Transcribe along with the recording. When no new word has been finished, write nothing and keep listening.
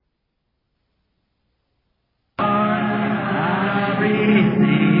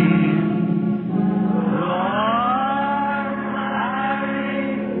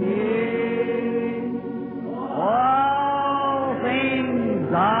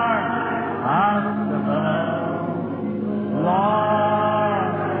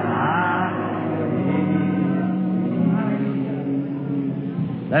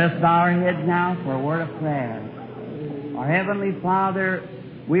Let us bow our heads now for a word of prayer. Our Heavenly Father,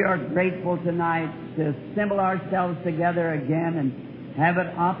 we are grateful tonight to assemble ourselves together again and have an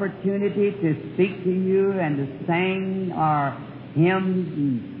opportunity to speak to you and to sing our hymns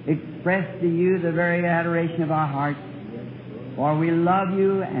and express to you the very adoration of our hearts. For we love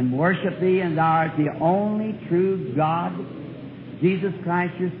you and worship Thee, and Thou art the only true God, Jesus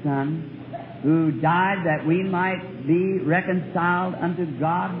Christ, your Son, who died that we might be reconciled unto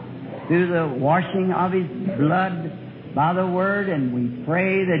God through the washing of His blood by the Word, and we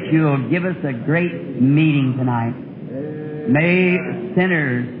pray that You'll give us a great meeting tonight. May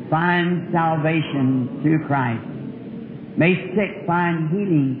sinners find salvation through Christ. May sick find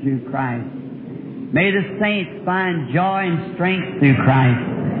healing through Christ. May the saints find joy and strength through Christ.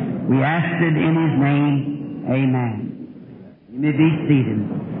 We ask it in His name. Amen. You may be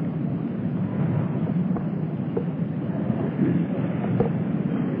seated.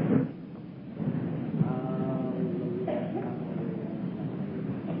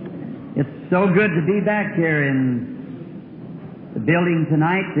 It's so good to be back here in the building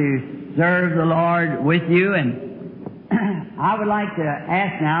tonight to serve the Lord with you. And I would like to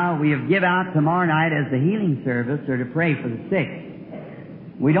ask now, we have give out tomorrow night as the healing service or to pray for the sick.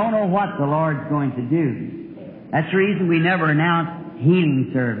 We don't know what the Lord's going to do. That's the reason we never announce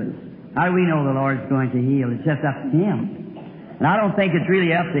healing service. How do we know the Lord's going to heal? It's just up to Him. And I don't think it's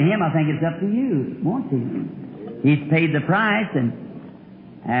really up to Him. I think it's up to you. It won't to Him. He's paid the price,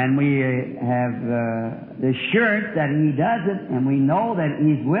 and we have the assurance that He does it, and we know that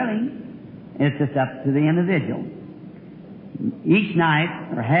He's willing. It's just up to the individual. Each night,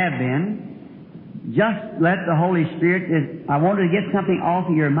 or have been, just let the Holy Spirit, I wanted to get something off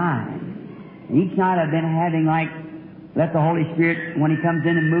of your mind. Each night I've been having let the Holy Spirit, when He comes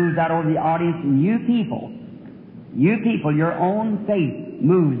in and moves out over the audience, and you people, your own faith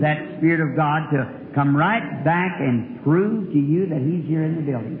moves that Spirit of God to come right back and prove to you that He's here in the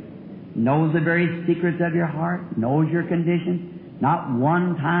building. Knows the very secrets of your heart, knows your conditions. Not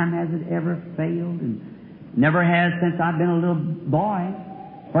one time has it ever failed, and never has since I've been a little boy.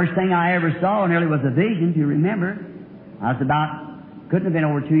 First thing I ever saw nearly was a vision, to remember. I was couldn't have been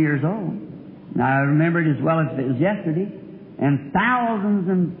over 2 years old. And I remember it as well as if it was yesterday. And thousands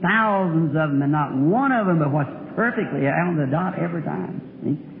of them, and not one of them but what's perfectly on the dot every time.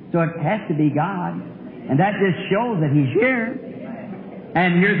 See? So it has to be God. And that just shows that He's here.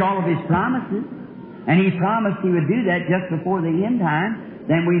 And here's all of His promises. And He promised He would do that just before the end time.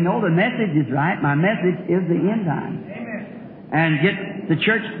 Then we know the message is right. My message is the end time. Amen. And get the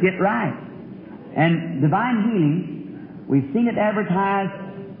church to get right. And divine healing, we've seen it advertised.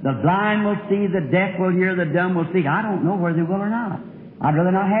 The blind will see, the deaf will hear, the dumb will speak. I don't know whether they will or not. I'd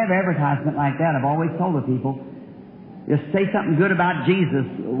rather not have advertisement like that. I've always told the people, just say something good about Jesus.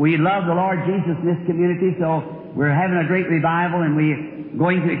 We love the Lord Jesus in this community, so we're having a great revival, and we're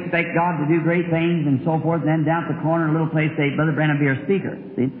going to expect God to do great things and so forth. And then down at the corner, a little place, say, Brother Branham, be our speaker.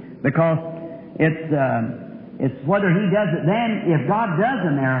 See? Because it's whether He does it then. If God does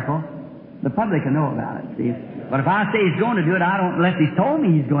a miracle, the public will know about it. See? But if I say He's going to do it, I don't, unless He's told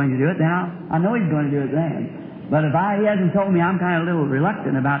me He's going to do it, then I know He's going to do it then. But if He hasn't told me, I'm kind of a little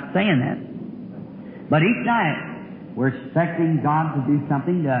reluctant about saying that. But each night, we're expecting God to do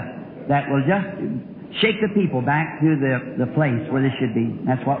something that will just shake the people back to the place where they should be.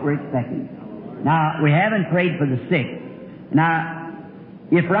 That's what we're expecting. Now, we haven't prayed for the sick. Now,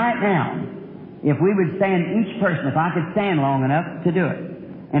 if right now, if we would stand each person, if I could stand long enough to do it,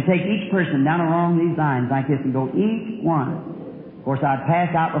 and take each person down along these lines like this and go each one. Of course, I'd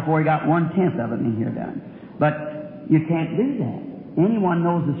pass out before we got 1/10 of them in here done. But you can't do that. Anyone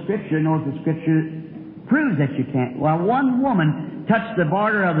knows the Scripture proves that you can't. Well, one woman touched the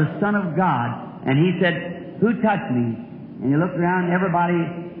border of the Son of God, and He said, "Who touched me?" And He looked around, and everybody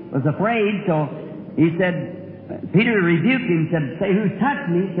was afraid, so He said, Peter rebuked Him, said, "Say, who touched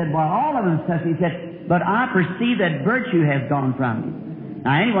me?" He said, "Well, all of them touched me." He said, "But I perceive that virtue has gone from me."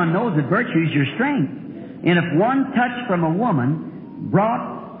 Now, anyone knows that virtue is your strength. And if one touch from a woman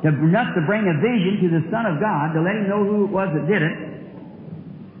brought enough to bring a vision to the Son of God, to let Him know who it was that did it,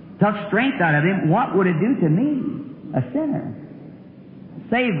 took strength out of him, what would it do to me, a sinner,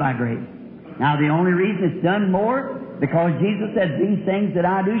 saved by grace? Now, the only reason it's done more, because Jesus said, "These things that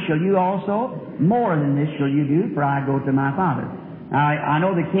I do shall you also, more than this shall you do, for I go to my Father." Now, I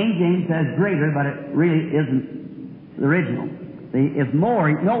know the King James says greater, but it really isn't the original. See, it's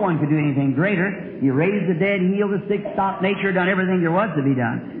more. No one could do anything greater. He raised the dead, healed the sick, stopped nature, done everything there was to be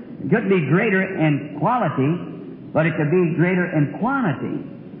done. It couldn't be greater in quality, but it could be greater in quantity.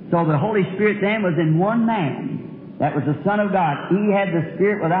 So the Holy Spirit then was in one man. that was the Son of God. He had the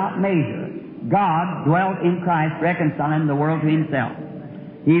Spirit without measure. God dwelt in Christ, reconciling the world to Himself.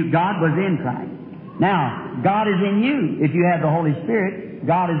 God was in Christ. Now, God is in you. If you have the Holy Spirit,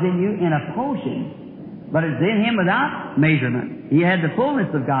 God is in you in a portion. But it's in Him without measurement. He had the fullness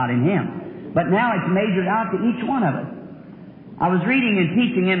of God in Him. But now it's measured out to each one of us. I was reading and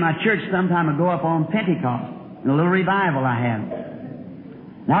teaching in my church some time ago up on Pentecost, in a little revival I had.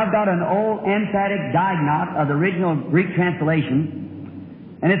 Now I've got an old emphatic diagnot of the original Greek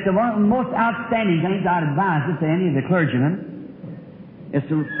translation, and it's one of the most outstanding things I'd advise it to any of the clergymen.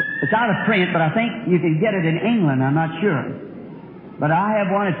 It's out of print, but I think you can get it in England, I'm not sure. But I have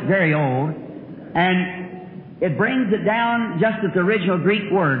one, it's very old, and it brings it down just as the original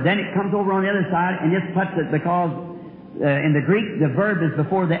Greek word. Then it comes over on the other side and just puts it, because in the Greek the verb is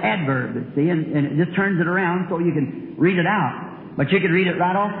before the adverb, see, and it just turns it around so you can read it out. But you could read it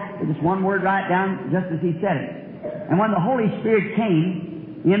right off, just one word right down, just as he said it. And when the Holy Spirit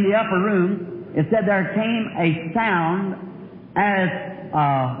came in the upper room, it said there came a sound as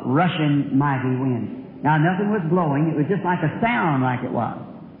a rushing mighty wind. Now nothing was blowing, it was just like a sound like it was.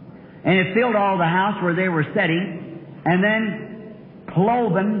 And it filled all the house where they were sitting, and then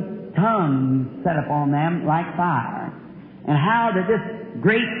cloven tongues set upon them like fire. And how that this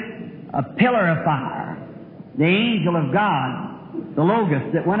great pillar of fire, the angel of God, the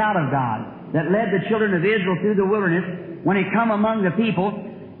Logos that went out of God, that led the children of Israel through the wilderness, when it come among the people,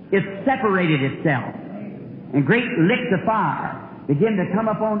 it separated itself. And great licks of fire began to come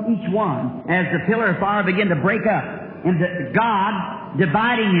upon each one as the pillar of fire began to break up. And God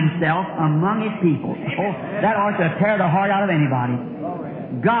dividing Himself among His people. Oh, that ought to tear the heart out of anybody.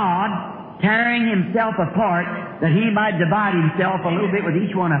 God tearing Himself apart that He might divide Himself a little bit with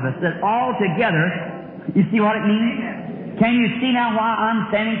each one of us. That all together, you see what it means? Can you see now why I'm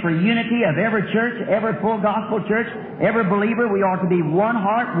standing for unity of every church, every full gospel church, every believer? We ought to be one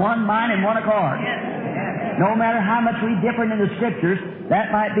heart, one mind, and one accord. No matter how much we differ in the Scriptures, that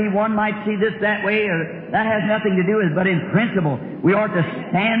might be, one might see this that way, or that has nothing to do with it, but in principle, we ought to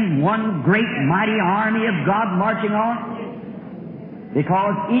stand one great mighty army of God marching on.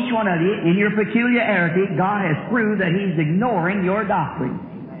 Because each one of you, in your peculiarity, God has proved that He's ignoring your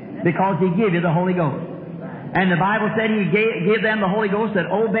doctrine. Because He gave you the Holy Ghost. And the Bible said He gave them the Holy Ghost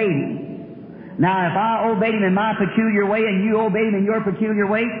that obeyed Him. Now, if I obeyed Him in my peculiar way and you obeyed Him in your peculiar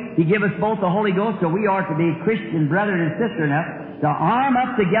way, He give us both the Holy Ghost, so we are to be Christian brethren and sisters enough to arm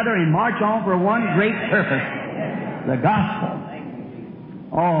up together and march on for one great purpose, the gospel.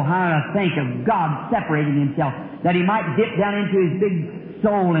 Oh, how I think of God separating Himself, that He might dip down into His big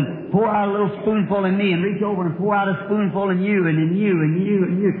soul and pour out a little spoonful in me and reach over and pour out a spoonful in you and in you and you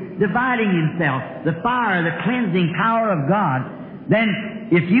and you, dividing Himself, the fire, the cleansing power of God. Then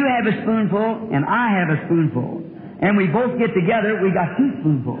if you have a spoonful and I have a spoonful and we both get together, we got 2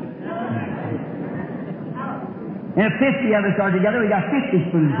 spoonfuls. And if 50 of us are together, we got 50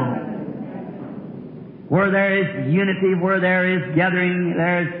 spoonfuls. Where there is unity, where there is gathering,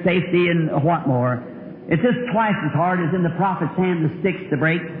 there is safety, and what more. It's just twice as hard as in the prophet's hand the sticks to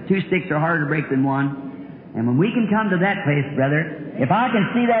break. 2 sticks are harder to break than one. And when we can come to that place, brother, if I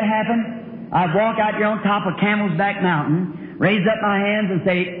can see that happen, I'd walk out here on top of Camel's Back Mountain, raise up my hands and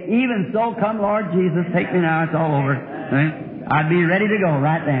say, even so, come Lord Jesus, take me now, it's all over. Right? I'd be ready to go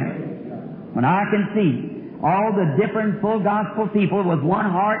right then. When I can see all the different full gospel people with one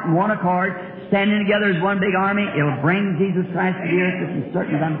heart and one accord, standing together as one big army, it'll bring Jesus Christ to the earth just as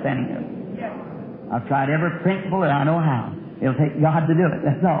certain as I'm standing there. I've tried every principle that I know how. It'll take God to do it,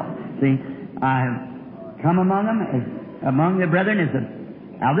 that's all. See, I've come among them, among the brethren,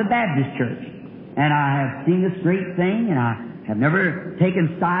 out of the Baptist church. And I have seen this great thing, and I have never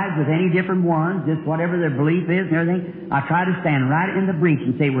taken sides with any different ones, just whatever their belief is and everything. I try to stand right in the breach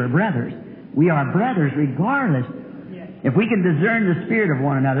and say, we're brothers. We are brothers regardless. If we can discern the spirit of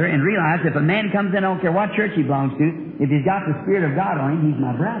one another and realize if a man comes in, I don't care what church he belongs to, if he's got the Spirit of God on him, he's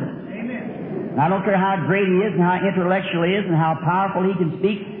my brother. Amen. I don't care how great he is and how intellectual he is and how powerful he can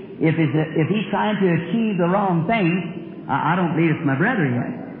speak. If he's trying to achieve the wrong thing, I don't believe it's my brother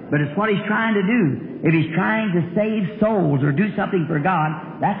yet. But it's what he's trying to do. If he's trying to save souls or do something for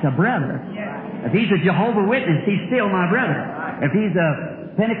God, that's a brother. If he's a Jehovah's Witness, he's still my brother. If he's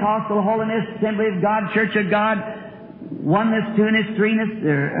a Pentecostal holiness, Assembly of God, Church of God, oneness, two-ness, threeness,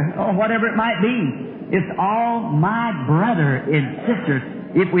 or whatever it might be, it's all my brother and sister.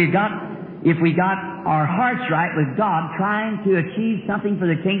 If we got our hearts right with God, trying to achieve something for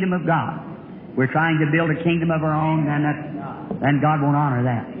the kingdom of God, we're trying to build a kingdom of our own, then God won't honor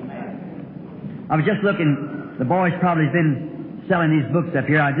that. I was just looking, the boys probably been selling these books up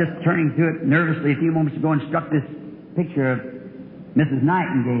here. I was just turning to it nervously a few moments ago and struck this picture of Mrs.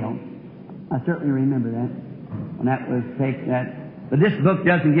 Nightingale. I certainly remember that when that was taken. But this book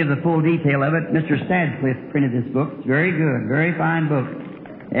doesn't give the full detail of it. Mr. Stadcliffe printed this book. It's very good, very fine book.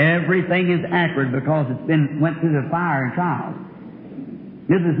 Everything is accurate because went through the fire and trials.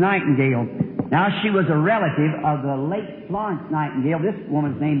 Mrs. Nightingale. Now, she was a relative of the late Florence Nightingale. This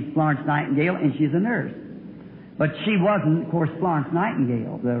woman's name is Florence Nightingale, and she's a nurse. But she wasn't, of course, Florence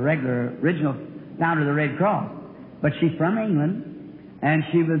Nightingale, the original founder of the Red Cross. But she's from England, and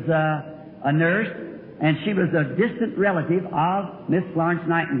she was a nurse, and she was a distant relative of Miss Florence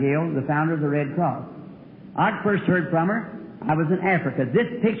Nightingale, the founder of the Red Cross. I first heard from her. I was in Africa.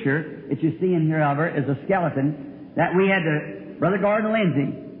 This picture that you see in here of her is a skeleton that we had to, Brother Gordon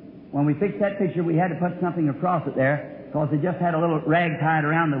Lindsay, when we fixed that picture, we had to put something across it there because they just had a little rag tied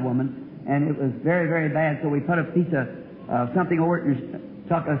around the woman, and it was very, very bad. So we put a piece of something over it and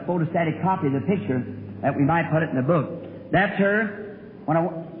took a photostatic copy of the picture that we might put it in the book. That's her.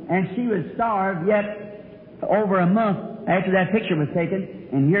 And she was starved yet over a month after that picture was taken,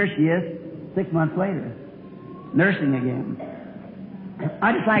 and here she is 6 months later, nursing again.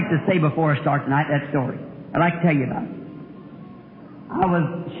 I'd just like to say before I start tonight that story. I'd like to tell you about it.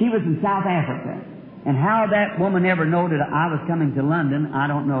 She was in South Africa, and how that woman ever knew that I was coming to London, I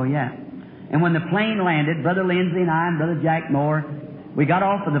don't know yet. And when the plane landed, Brother Lindsay and I and Brother Jack Moore, we got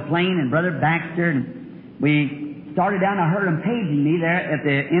off of the plane, and Brother Baxter, and we started down. I heard them paging me there at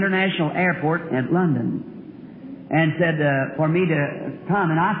the International Airport at London, and said for me to come,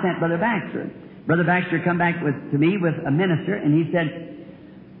 and I sent Brother Baxter. Brother Baxter come back to me with a minister, and he said,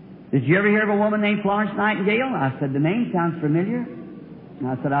 "Did you ever hear of a woman named Florence Nightingale?" I said, "The name sounds familiar." And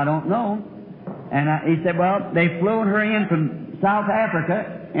I said, "I don't know." And he said, "Well, they flew her in from South Africa,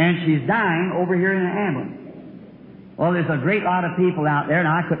 and she's dying over here in an ambulance." Well, there's a great lot of people out there, and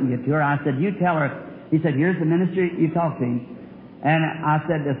I couldn't get to her. I said, "You tell her." He said, "Here's the minister, you talk to him." And I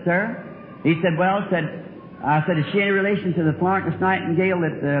said, "Sir?" He said, "Well," I said, "Is she any relation to the Florence Nightingale,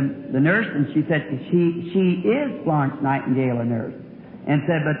 the nurse?" And she said, she is Florence Nightingale, a nurse. And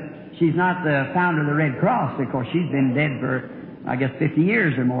said, "But she's not the founder of the Red Cross. Of course, she's been dead for, I guess, 50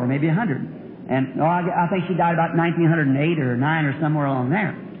 years or more, maybe 100. And I think she died about 1908 or 9 or somewhere along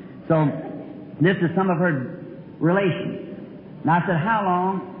there. So this is some of her relations." And I said, "How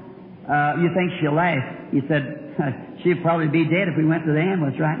long you think she'll last?" He said, "She'd probably be dead if we went to the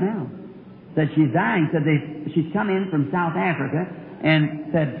ambulance right now." Said, "She's dying." Said, "She's come in from South Africa," and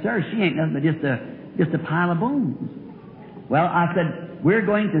said, "Sir, she ain't nothing but just a pile of bones." Well, I said, "We're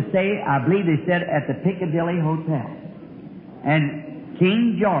going to stay," I believe they said, "at the Piccadilly Hotel." And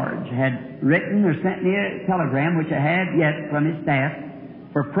King George had written or sent me a telegram, which I had yet from his staff,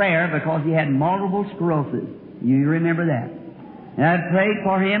 for prayer because he had multiple sclerosis. You remember that. And I prayed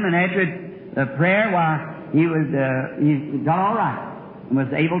for him, and after the prayer, he got all right and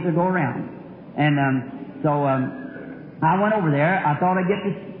was able to go around. And so I went over there. I thought I'd get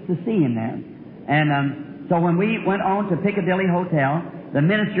to see him there. And so when we went on to Piccadilly Hotel, the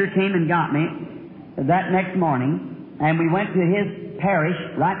minister came and got me that next morning, and we went to his parish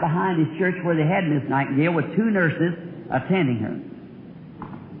right behind his church where they had Miss Nightingale with 2 nurses attending her.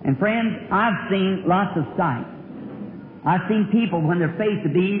 And friends, I've seen lots of sights. I've seen people when their face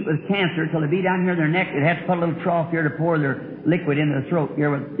would be with cancer till they'd be down here in their neck, they'd have to put a little trough here to pour their liquid into the throat here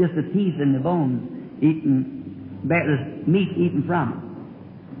with just the teeth and the bones the meat eaten from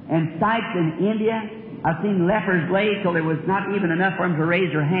it. And sights in India, I've seen lepers lay till there was not even enough for them to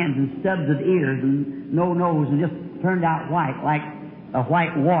raise their hands, and stubs of ears and no nose, and just turned out white, like a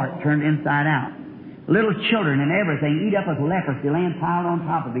white wart turned inside out. Little children and everything eat up with leprosy, laying piled on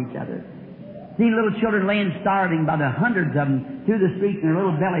top of each other. Seen little children laying starving by the hundreds of them through the streets, and their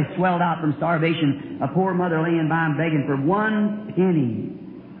little bellies swelled out from starvation. A poor mother laying by and begging for 1 penny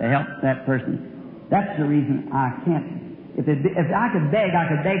to help that person. That's the reason I can't. If I could beg, I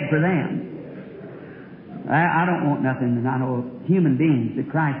could beg for them. I don't want nothing that I know of human beings that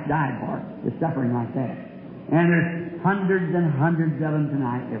Christ died for is suffering like that. And there's hundreds and hundreds of them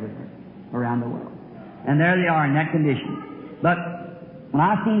tonight everywhere around the world. And there they are in that condition. But when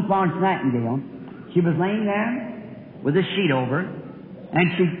I seen Florence Nightingale, she was laying there with a sheet over,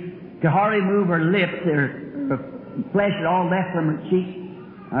 and she could hardly move her lips. Her flesh had all left from her cheeks.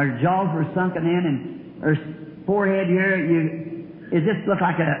 Her jaws were sunken in, and her forehead here, it just looked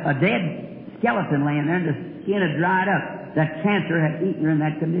like a dead skeleton laying there, and the skin had dried up. That cancer had eaten her in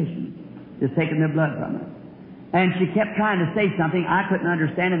that condition, just taken the blood from her. And she kept trying to say something I couldn't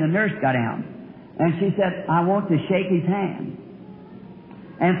understand, and the nurse got down. And she said, "I want to shake his hand."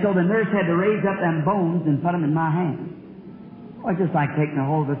 And so the nurse had to raise up them bones and put them in my hand. Well, just like taking a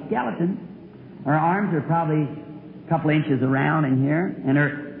hold of a skeleton. Her arms are probably couple inches around in here, and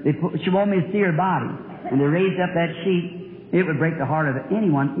she wanted me to see her body. And they raised up that sheet. It would break the heart of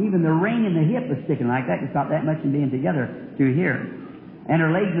anyone. Even the ring in the hip was sticking like that. It's not that much in being together through here. And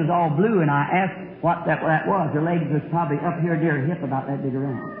her legs was all blue, and I asked what that was. Her legs was probably up here near her hip, about that big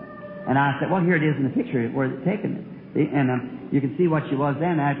around. And I said, well, here it is in the picture where it's taken it. See? And you can see what she was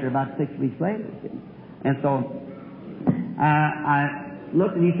then after about 6 weeks later. See? And so I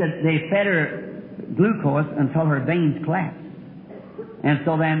looked, and he said they fed her glucose until her veins collapsed. And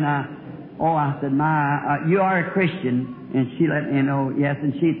so then, I said, you are a Christian. And she let me know, yes.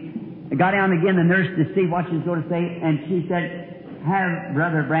 And she got down again, the nurse, to see what she was going to say. And she said, have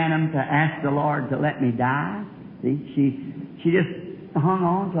Brother Branham to ask the Lord to let me die. See, she just hung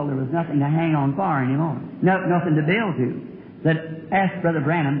on till there was nothing to hang on for anymore. Nothing to build to. Said, ask Brother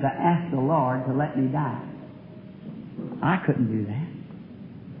Branham to ask the Lord to let me die. I couldn't do that.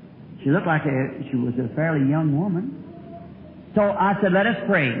 She looked like she was a fairly young woman. So I said, let us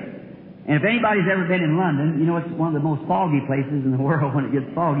pray. And if anybody's ever been in London, you know it's one of the most foggy places in the world. When it gets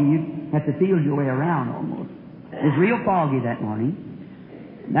foggy, you have to feel your way around almost. It was real foggy that morning.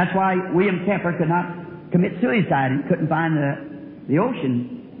 That's why William Kemper could not commit suicide. He couldn't find the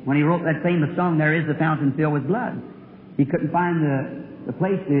ocean. When he wrote that famous song, There Is a Fountain Filled with Blood, he couldn't find the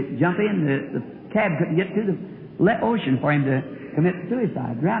place to jump in. The cab couldn't get to the ocean for him to commit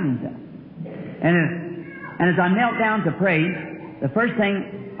suicide, drown himself. And as I knelt down to pray, the first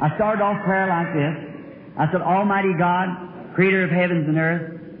thing, I started off prayer like this. I said, Almighty God, Creator of heavens and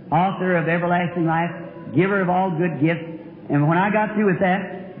earth, Author of everlasting life, Giver of all good gifts. And when I got through with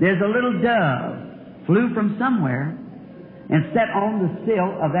that, there's a little dove flew from somewhere and sat on the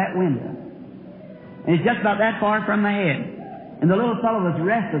sill of that window. And it's just about that far from my head. And the little fellow was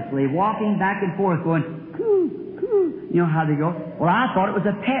restlessly walking back and forth going, coo, coo. You know how they go? Well, I thought it was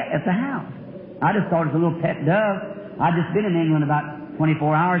a pet at the house. I just thought it was a little pet dove. I'd just been in England about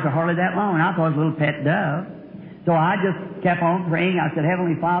 24 hours or hardly that long, and I thought it was a little pet dove. So I just kept on praying. I said,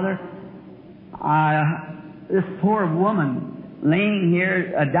 Heavenly Father, this poor woman laying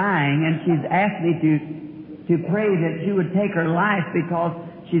here dying, and she's asked me to pray that you would take her life because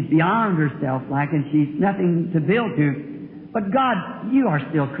she's beyond herself, and she's nothing to build to. But God, you are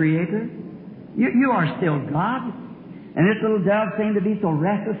still Creator. You are still God. And this little dove seemed to be so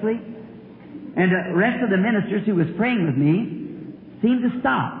restlessly. And the rest of the ministers who was praying with me seemed to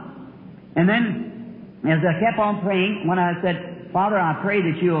stop. And then, as I kept on praying, when I said, Father, I pray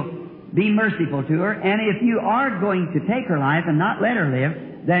that you'll be merciful to her, and if you are going to take her life and not let her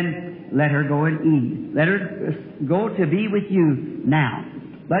live, then let her go in ease. Let her go to be with you now.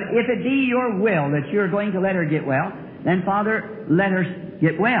 But if it be your will that you're going to let her get well, then, Father, let her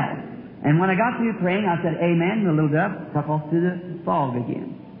get well. And when I got through praying, I said, Amen. The little dove took off to the fog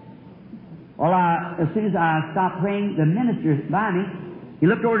again. Well, as soon as I stopped praying, the minister by me, he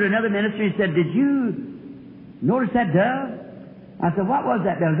looked over to another minister and said, Did you notice that dove? I said, What was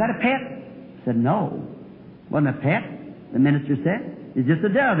that dove? Was that a pet? He said, No. Wasn't a pet, the minister said. It's just a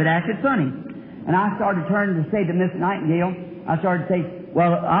dove. It acted funny. And I started turning to say to Miss Nightingale, I started to say,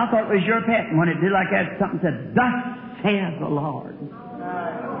 Well, I thought it was your pet. And when it did like that, something said, Thus saith the Lord.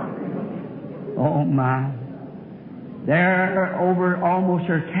 Oh, my. There, over almost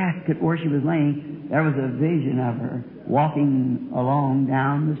her casket where she was laying, there was a vision of her walking along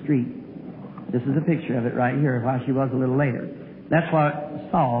down the street. This is a picture of it right here, while she was a little later. That's what I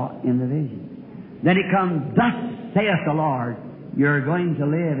saw in the vision. Then it comes, Thus saith the Lord, you're going to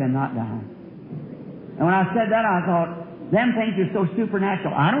live and not die. And when I said that, I thought, them things are so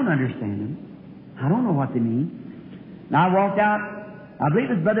supernatural. I don't understand them. I don't know what they mean. Now I walked out. I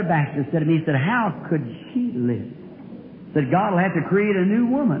believe it was Brother Baxter said to me, he said, How could she live? He said, God will have to create a new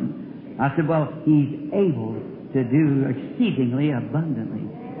woman. I said, Well, He's able to do exceedingly abundantly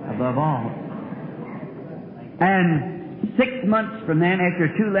above all. And 6 months from then,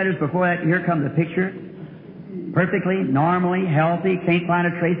 after 2 letters before that, here comes the picture. Perfectly, normally, healthy, can't find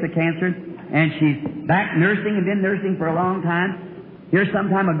a trace of cancer. And she's back nursing and been nursing for a long time. Here some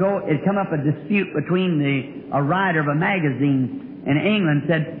time ago, it come up a dispute between a writer of a magazine in England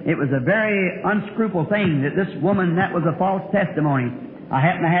said it was a very unscrupulous thing that this woman, that was a false testimony. I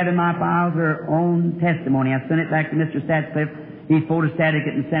happen to have in my files her own testimony. I sent it back to Mr. Statscliffe. He photostated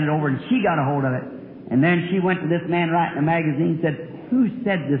it and sent it over, and she got a hold of it. And then she went to this man writing a magazine and said, Who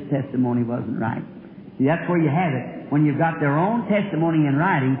said this testimony wasn't right? See, that's where you have it. When you've got their own testimony in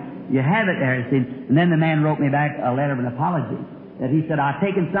writing, you have it there, see. And then the man wrote me back a letter of an apology. That he said, I've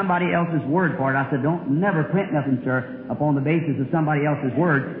taken somebody else's word for it. I said, Don't never print nothing, sir, upon the basis of somebody else's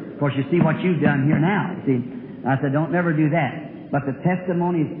word. Of course, you see what you've done here now. See, I said, Don't never do that. but the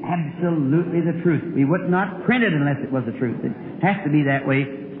testimony is absolutely the truth. We would not print it unless it was the truth. It has to be that way,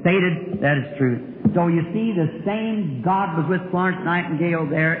 stated that it's true. So you see, the same God was with Florence Nightingale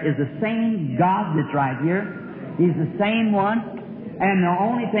there is the same God that's right here. He's the same one. And the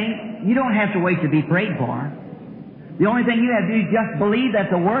only thing, you don't have to wait to be prayed for. The only thing you have to do is just believe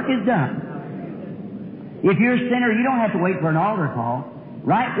that the work is done. If you're a sinner, you don't have to wait for an altar call.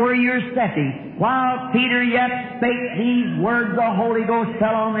 Right where you're sitting, while Peter yet spake these words, the Holy Ghost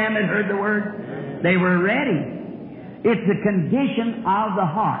fell on them that heard the word. They were ready. It's the condition of the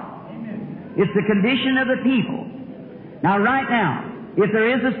heart. It's the condition of the people. Now, right now, if there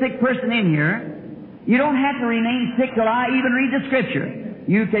is a sick person in here, you don't have to remain sick till I even read the Scripture.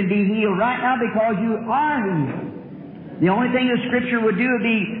 You can be healed right now because you are healed. The only thing the Scripture would do would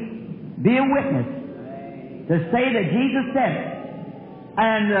be a witness to say that Jesus said it.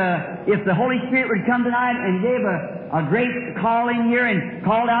 And if the Holy Spirit would come tonight and gave a great call in here and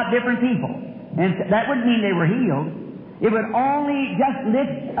called out different people, and that wouldn't mean they were healed. It would only just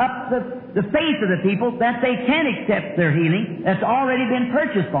lift up the faith of the people that they can accept their healing that's already been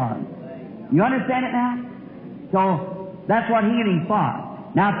purchased for them. You understand it now? So that's what healing's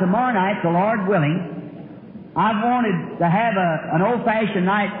for. Now tomorrow night, the Lord willing, I've wanted to have an old-fashioned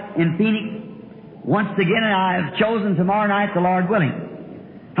night in Phoenix once again, and I've chosen tomorrow night, the Lord willing.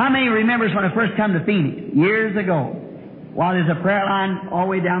 How many remembers when I first come to Phoenix years ago? While there's a prayer line all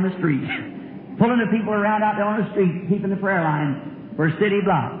the way down the street, pulling the people around out there on the street, keeping the prayer line for a city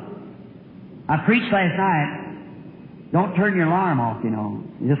block. I preached last night. Don't turn your alarm off, you know.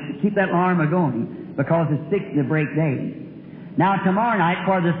 Just keep that alarm going because it's fixing to break days. Now tomorrow night,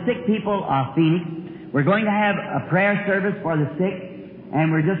 for the sick people of Phoenix, we're going to have a prayer service for the sick,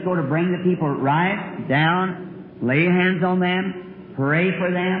 and we're just going to bring the people right down, lay hands on them, pray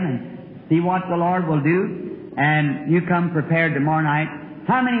for them, and see what the Lord will do. And you come prepared tomorrow night.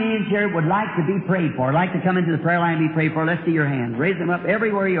 How many of you here would like to be prayed for, like to come into the prayer line and be prayed for? Let's see your hands. Raise them up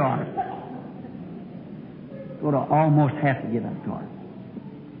everywhere you are. Go to almost have to give that card.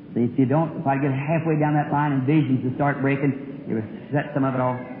 See, if you don't, if I get halfway down that line and visions will start breaking, it will set some of it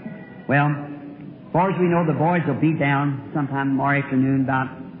off. Well, as far as we know, the boys will be down sometime tomorrow afternoon, about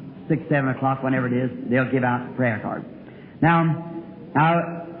 6, 7 o'clock, whenever it is. They'll give out the prayer cards. Now,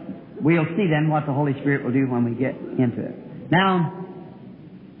 we'll see then what the Holy Spirit will do when we get into it. Now,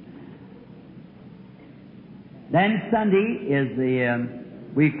 then Sunday is we have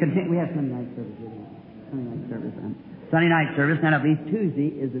Sunday night service. Sunday night service. Now, I believe Tuesday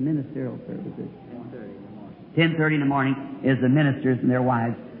is the ministerial services. 10:30 in the morning is the ministers and their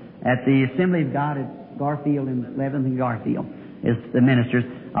wives at the Assembly of God at Garfield and 11th and Garfield is the ministers.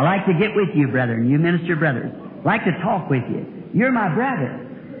 I like to get with you, brethren, you minister brothers. I like to talk with you. You're my brother.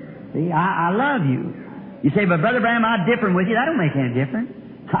 See, I love you. You say, but Brother Branham, I'm different with you. That don't make any difference.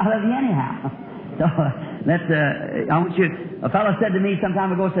 I love you anyhow. So, I want you, a fellow said to me some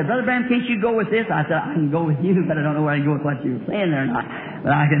time ago, said, Brother Branham, can't you go with this? I said, I can go with you, but I don't know where I can go with what you're saying there or not.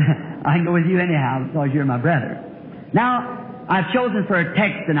 But I can go with you anyhow because you're my brother. Now, I've chosen for a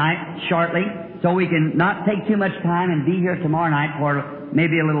text tonight, shortly, so we can not take too much time and be here tomorrow night, or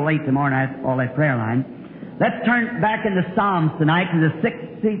maybe a little late tomorrow night, all that prayer line. Let's turn back into Psalms tonight to the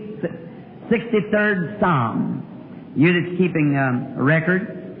 63rd Psalm. You that's keeping a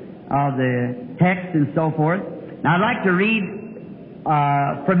record of the text and so forth. Now, I'd like to read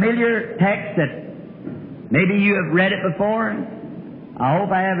a familiar text that maybe you have read it before. I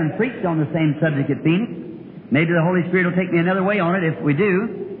hope I haven't preached on the same subject at Phoenix. Maybe the Holy Spirit will take me another way on it if we do.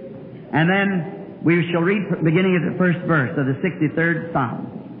 And then we shall read beginning at the first verse of the 63rd Psalm.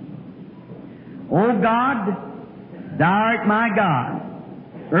 O God, Thou art my God.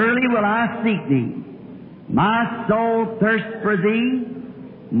 Early will I seek Thee. My soul thirsts for Thee.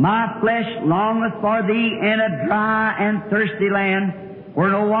 My flesh longeth for Thee in a dry and thirsty land where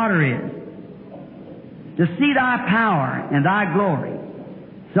no water is, to see Thy power and Thy glory,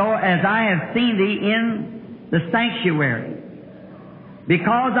 so as I have seen Thee in the sanctuary.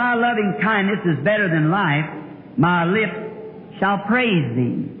 Because Thy loving kindness is better than life, my lips shall praise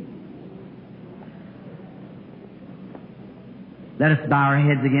Thee. Let us bow our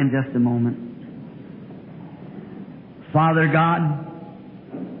heads again just a moment. Father God,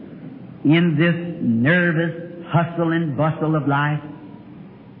 in this nervous hustle and bustle of life,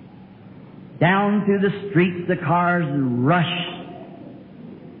 down through the streets the cars rush,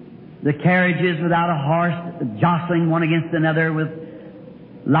 the carriages without a horse jostling one against another with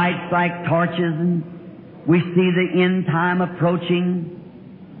lights like torches, and we see the end time approaching.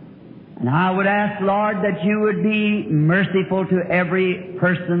 And I would ask, Lord, that You would be merciful to every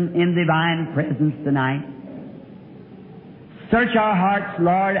person in divine presence tonight. Search our hearts,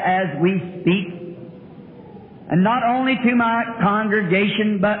 Lord, as we speak, and not only to my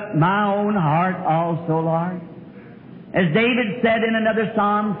congregation, but my own heart also, Lord. As David said in another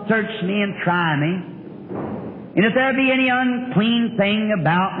psalm, search me and try me. And if there be any unclean thing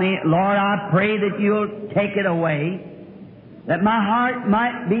about me, Lord, I pray that you'll take it away, that my heart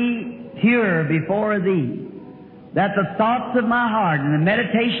might be pure before Thee, that the thoughts of my heart and the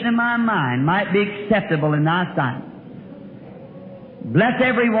meditation of my mind might be acceptable in Thy sight. Bless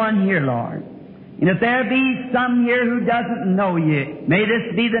everyone here, Lord. And if there be some here who doesn't know You, may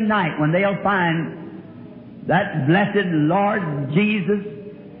this be the night when they'll find that blessed Lord Jesus,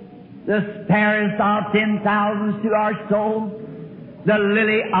 the fairest of 10,000s to our soul, the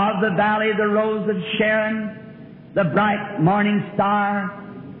lily of the valley, the rose of Sharon, the bright morning star,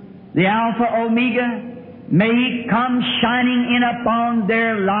 the Alpha Omega. May He come shining in upon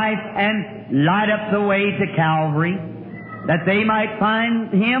their life and light up the way to Calvary, that they might find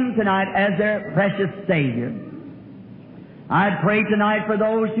Him tonight as their precious Savior. I pray tonight for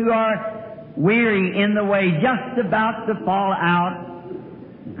those who are weary in the way, just about to fall out.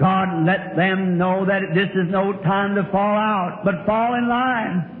 God, let them know that this is no time to fall out, but fall in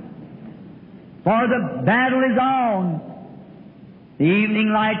line. For the battle is on. The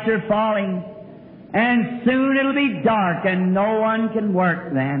evening lights are falling, and soon it'll be dark and no one can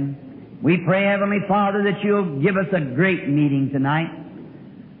work then. We pray, Heavenly Father, that You'll give us a great meeting tonight.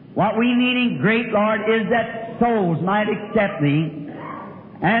 What we mean great, Lord, is that souls might accept Thee,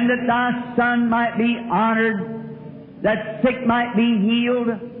 and that Thy Son might be honored, that sick might be healed,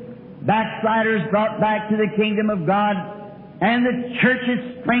 backsliders brought back to the kingdom of God, and the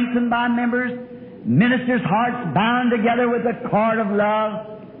churches strengthened by members, ministers' hearts bound together with a cord of love,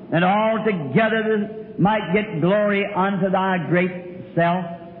 and all together might get glory unto Thy great self.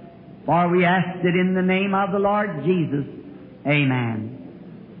 For we ask it in the name of the Lord Jesus. Amen.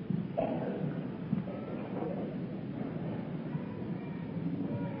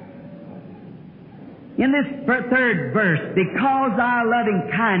 In this third verse, because Thy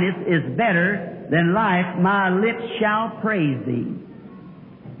loving kindness is better than life, my lips shall praise Thee.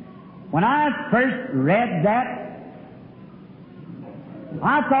 When I first read that,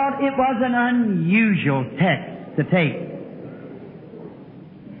 I thought it was an unusual text to take.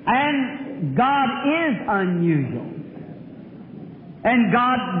 And God is unusual. And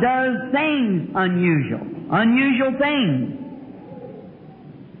God does things unusual things.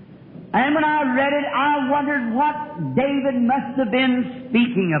 And when I read it, I wondered what David must have been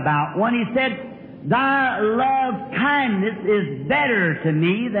speaking about when he said, Thy love kindness is better to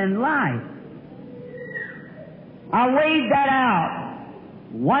me than life. I weighed that out,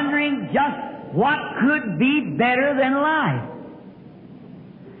 wondering just what could be better than life.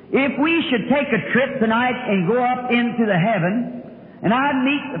 If we should take a trip tonight and go up into the heaven, and I'd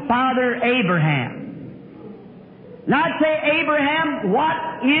meet Father Abraham, and I'd say, Abraham, what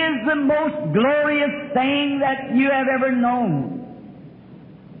is the most glorious thing that you have ever known?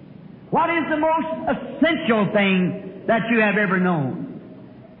 What is the most essential thing that you have ever known?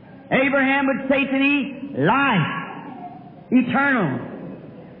 Abraham would say to me, life, eternal.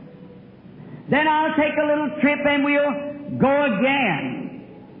 Then I'll take a little trip and we'll go again.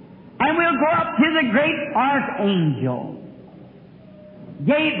 And we'll go up to the great archangel,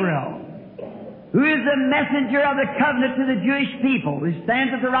 Gabriel, who is the messenger of the covenant to the Jewish people, who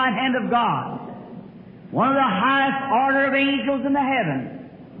stands at the right hand of God, one of the highest order of angels in the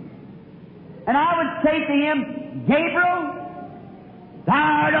heavens. And I would say to him, Gabriel, thou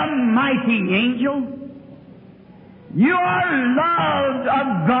art a mighty angel. You are loved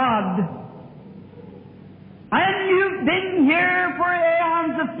of God. And you've been here for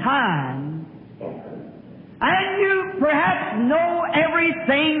eons of time. And you perhaps know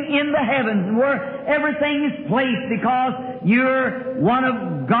everything in the heavens, where everything is placed, because you're one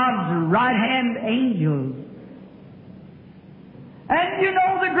of God's right-hand angels. And you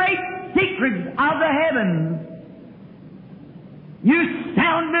know the great secrets of the heavens. You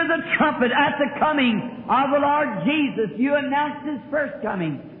sounded the trumpet at the coming of the Lord Jesus. You announced His first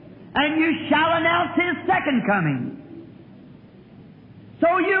coming. And you shall announce His second coming.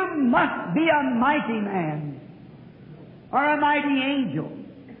 So you must be a mighty man or a mighty angel.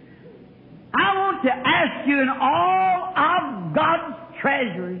 I want to ask you, in all of God's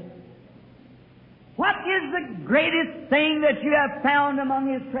treasures, what is the greatest thing that you have found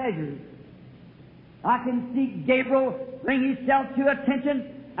among His treasures? I can see Gabriel bring himself to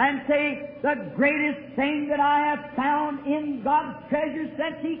attention and say, the greatest thing that I have found in God's treasure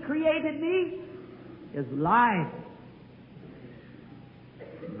since He created me is life.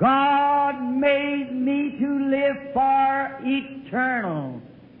 God made me to live for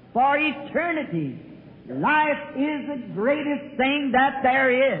eternity. Life is the greatest thing that there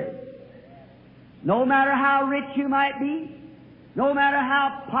is. No matter how rich you might be, no matter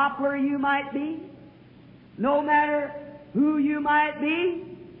how popular you might be, no matter who you might be,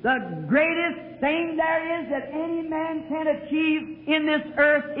 the greatest thing there is that any man can achieve in this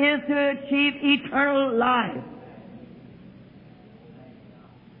earth is to achieve eternal life.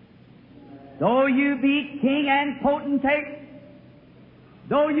 Though you be king and potentate,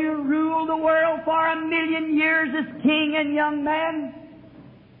 though you rule the world for 1,000,000 years as king and young man,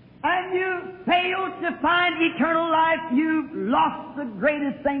 and you fail to find eternal life, you've lost the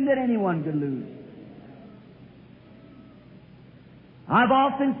greatest thing that anyone could lose. I've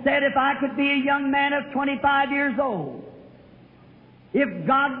often said if I could be a young man of 25 years old, if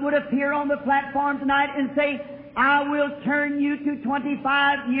God would appear on the platform tonight and say, I will turn you to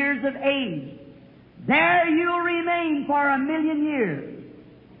 25 years of age, there you'll remain for 1,000,000 years,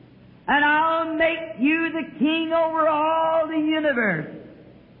 and I'll make you the king over all the universe.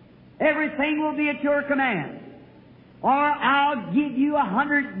 Everything will be at your command. Or I'll give you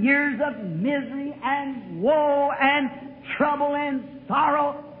 100 years of misery and woe and trouble and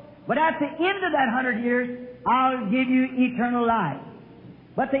sorrow. But at the end of that 100 years, I'll give you eternal life.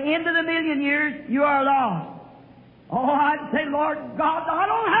 But at the end of the 1,000,000 years, you are lost. Oh, I'd say, Lord God, I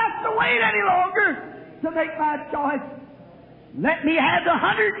don't have to wait any longer to make my choice. Let me have the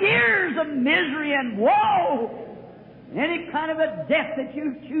 100 years of misery and woe. Any kind of a death that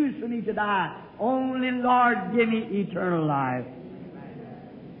you choose for me to die. Only, Lord, give me eternal life.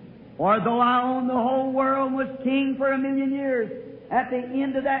 For though I owned the whole world and was king for 1,000,000 years, at the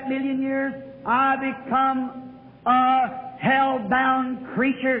end of that 1,000,000 years, I become a hell-bound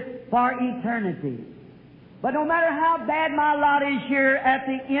creature for eternity. But no matter how bad my lot is here, at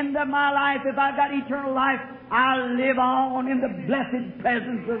the end of my life, if I've got eternal life, I'll live on in the blessed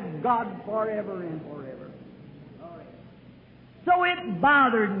presence of God forever and forever. So it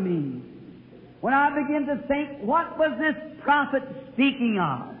bothered me when I began to think, what was this prophet speaking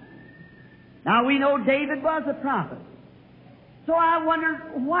of? Now we know David was a prophet. So I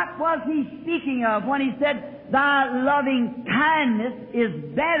wondered, what was he speaking of when he said, thy loving kindness is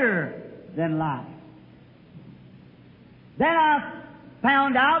better than life? Then I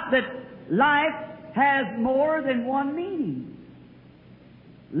found out that life has more than one meaning.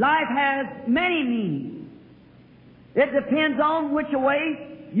 Life has many meanings. It depends on which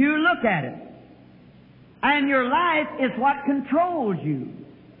way you look at it. And your life is what controls you.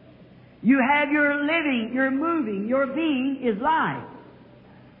 You have your living, your moving, your being is life.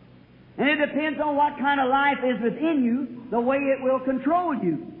 And it depends on what kind of life is within you, the way it will control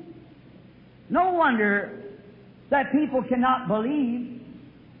you. No wonder that people cannot believe,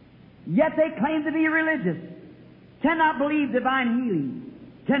 yet they claim to be religious, cannot believe divine healing,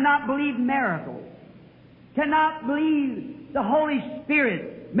 cannot believe miracles, cannot believe the Holy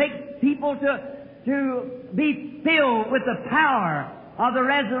Spirit makes people to be filled with the power of the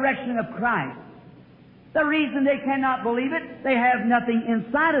resurrection of Christ. The reason they cannot believe it, they have nothing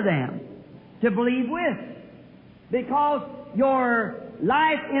inside of them to believe with. Because your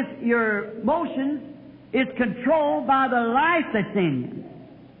life is, your motions is controlled by the life that's in you.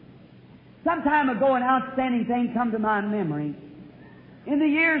 Some time ago, an outstanding thing come to my memory. In the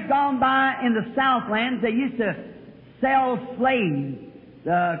years gone by in the Southlands, they used to sell slaves,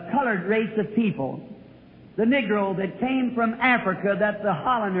 the colored race of people. The Negro that came from Africa that the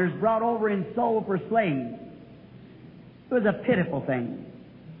Hollanders brought over and sold for slaves. It was a pitiful thing.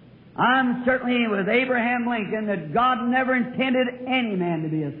 I'm certainly with Abraham Lincoln that God never intended any man to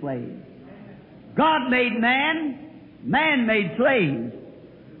be a slave. God made man, man made slaves.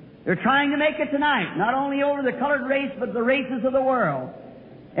 They're trying to make it tonight, not only over the colored race, but the races of the world.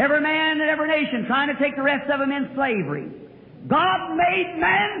 Every man and every nation trying to take the rest of them in slavery. God made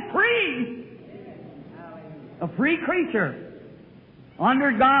man free. A free creature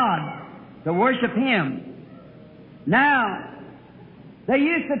under God to worship Him. Now, they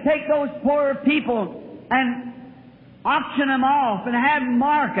used to take those poor people and auction them off and have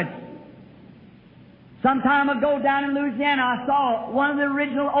markets. Some time ago down in Louisiana, I saw one of the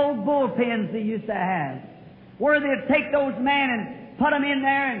original old bullpens they used to have, where they'd take those men and put them in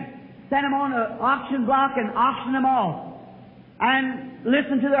there and send them on an auction block and auction them off. And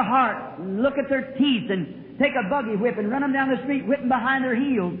listen to their heart, and look at their teeth, and take a buggy whip and run them down the street, whip them behind their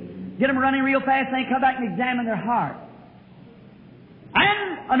heels, get them running real fast, and then come back and examine their heart.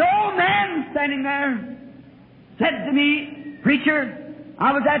 And an old man standing there said to me, "Preacher,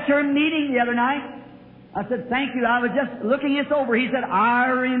 I was at your meeting the other night." I said, "Thank you. I was just looking this over." He said, "I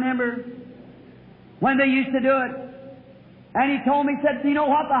remember when they used to do it. And he told me, he said, do you know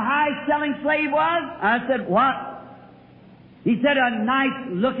what the highest selling slave was? I said, what? He said, a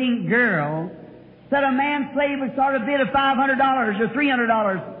nice-looking girl. Said a man slave would start a bid of $500 or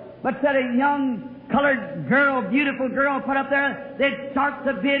 $300. But said a young colored girl, beautiful girl, put up there, they'd start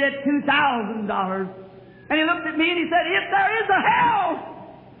the bid at $2,000. And he looked at me and he said, if there is a hell,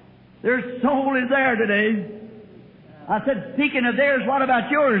 their soul is there today. I said, speaking of theirs, what about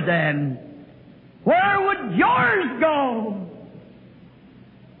yours, then? Where would yours go?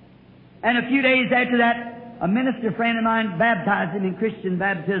 And a few days after that, a minister friend of mine baptized him in Christian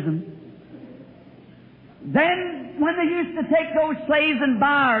baptism. Then, when they used to take those slaves and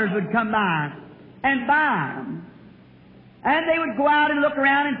buyers would come by and buy them. And they would go out and look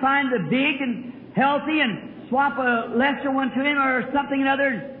around and find the big and healthy and swap a lesser one to him or something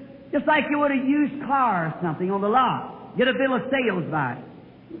another, just like you would a used car or something on the lot. Get a bill of sales by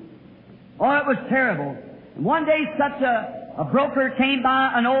it. Oh, it was terrible. And one day such a broker came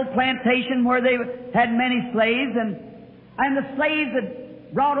by an old plantation where they had many slaves, and the slaves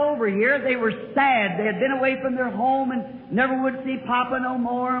had brought over here, they were sad. They had been away from their home and never would see Papa no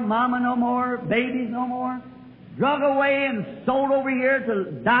more, Mama no more, babies no more. Drug away and sold over here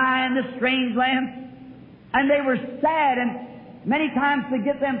to die in this strange land. And they were sad, and many times to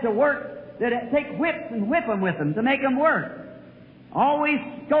get them to work, they'd take whips and whip them with them to make them work. Always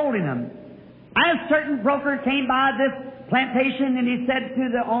scolding them. A certain broker came by this plantation and he said to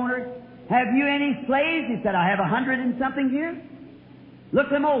the owner, have you any slaves? He said, I have 100 and something here. Look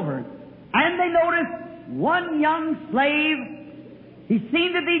them over. And they noticed one young slave, he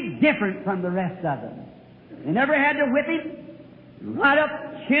seemed to be different from the rest of them. They never had to whip him. Right up,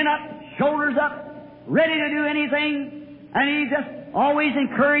 chin up, shoulders up, ready to do anything. And he just always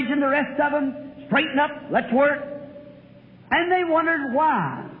encouraging the rest of them, straighten up, let's work. And they wondered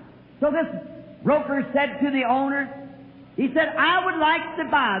why. So this broker said to the owner, he said, I would like to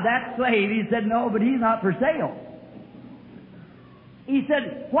buy that slave. He said, no, but he's not for sale. He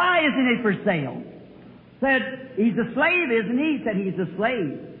said, why isn't he for sale? Said, he's a slave, isn't he? He said, he's a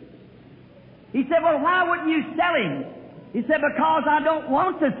slave. He said, well, why wouldn't you sell him? He said, because I don't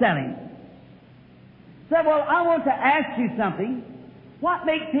want to sell him. Said, well, I want to ask you something. What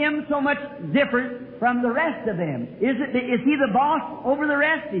makes him so much different from the rest of them? Is he the boss over the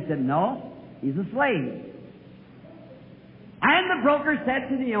rest? He said, no, he's a slave. And the broker said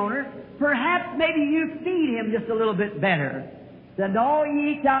to the owner, perhaps maybe you feed him just a little bit better. Said, no,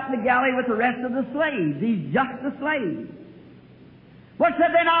 he eats out in the galley with the rest of the slaves. He's just a slave. Well,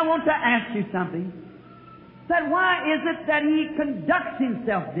 said, then I want to ask you something. Said, why is it that he conducts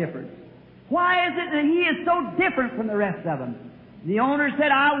himself different? Why is it that he is so different from the rest of them? The owner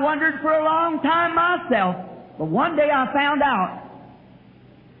said, I wondered for a long time myself, but one day I found out.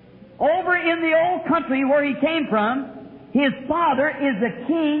 Over in the old country where he came from, his father is the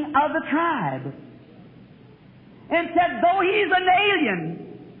king of the tribe. And said, though he's an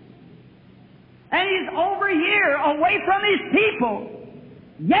alien, and he's over here away from his people,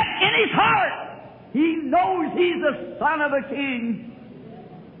 yet in his heart, he knows he's the son of a king.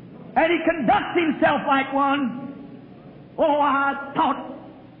 And he conducts himself like one. Oh, I thought,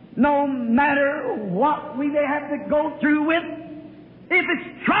 no matter what we may have to go through with, if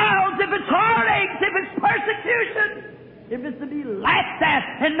it's trials, if it's heartaches, if it's persecution, if it's to be laughed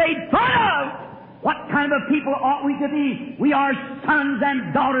at and made fun of, what kind of people ought we to be? We are sons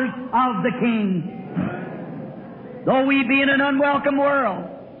and daughters of the King. Though we be in an unwelcome world,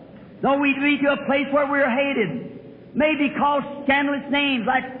 though we be to a place where we're hated, may be called scandalous names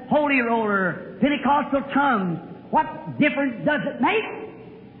like Holy Roller, Pentecostal tongues, what difference does it make?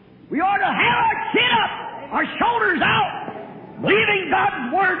 We ought to have our chin up, our shoulders out, believing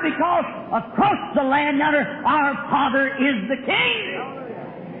God's Word, because across the land yonder, our Father is the King.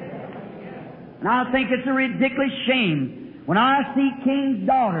 And I think it's a ridiculous shame when I see kings'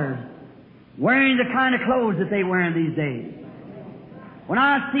 daughters wearing the kind of clothes that they wear in these days. When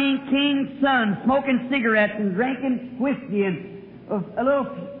I see kings' sons smoking cigarettes and drinking whiskey and a little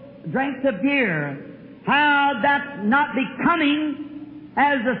drinks of beer, how that's not becoming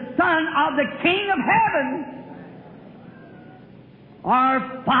as the son of the King of Heaven.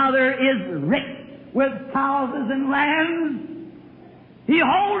 Our Father is rich with houses and lands. He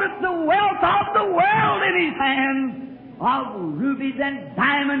holdeth the wealth of the world in His hands, of rubies and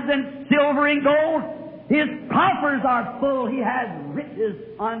diamonds and silver and gold. His coffers are full. He has riches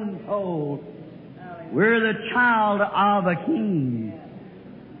untold. We're the child of a king.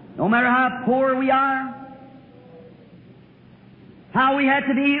 No matter how poor we are, how we had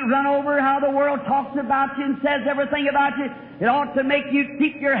to be run over, how the world talks about you and says everything about you, It ought to make you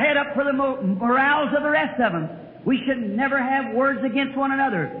keep your head up for the morals of the rest of them. We should never have words against one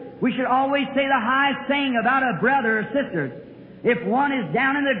another. We should always say the highest thing about a brother or sister. If one is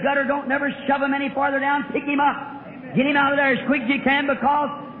down in the gutter, don't never shove him any farther down. Pick him up. Amen. Get him out of there as quick as you can, because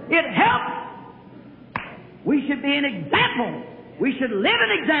it helps. We should be an example. We should live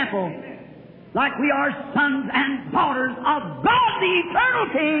an example. Like we are sons and daughters of God, the eternal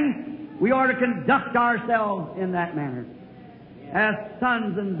King. We are to conduct ourselves in that manner. As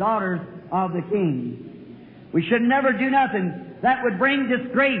sons and daughters of the King. We should never do nothing that would bring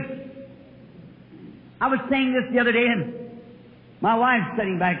disgrace. I was saying this the other day, and my wife's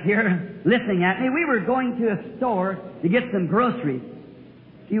sitting back here listening at me. We were going to a store to get some groceries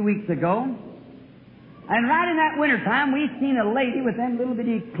a few weeks ago. And right in that wintertime, we seen a lady with them little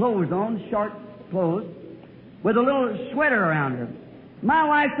bitty clothes on, short clothes, with a little sweater around her. My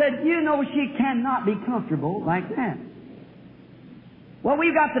wife said, you know she cannot be comfortable like that. Well,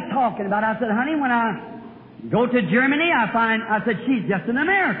 we got to talking about it. I said, honey, when I go to Germany, I said, she's just an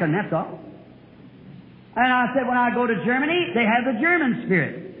American, that's all. And I said, when I go to Germany, they have the German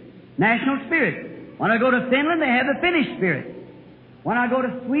spirit, national spirit. When I go to Finland, they have the Finnish spirit. When I go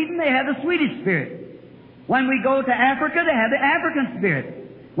to Sweden, they have the Swedish spirit. When we go to Africa, they have the African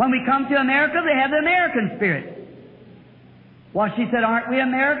spirit. When we come to America, they have the American spirit. Well, she said, aren't we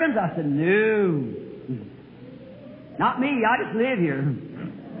Americans? I said, no. Not me, I just live here.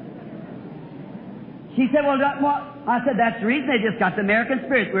 She said, well, I said, that's the reason they just got the American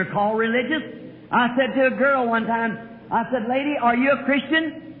spirit. We're called religious. I said to a girl one time, I said, lady, are you a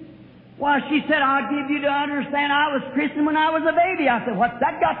Christian? Well, she said, I'll give you to understand I was Christian when I was a baby. I said, what's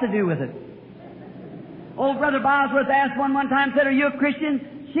that got to do with it? Old Brother Bosworth asked one time, said, are you a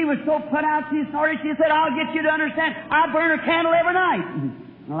Christian? She was so put out, she started, she said, I'll get you to understand I burn a candle every night.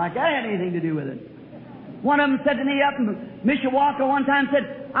 Well, like that had anything to do with it. One of them said to me up in Mishawaka one time,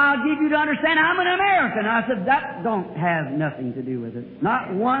 said, I'll give you to understand I'm an American. I said, that don't have nothing to do with it.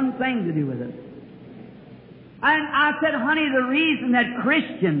 Not one thing to do with it. And I said, honey, the reason that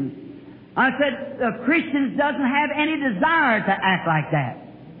Christians doesn't have any desire to act like that.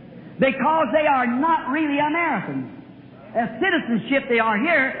 Because they are not really Americans. As citizenship they are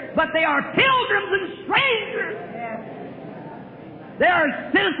here, but they are pilgrims and strangers. Their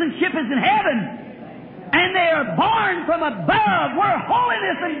citizenship is in heaven. And they are born from above, where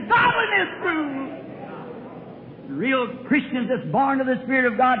holiness and godliness rule. Real Christians that's born of the Spirit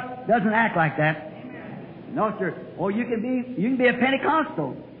of God doesn't act like that. No, sir. Or you can be a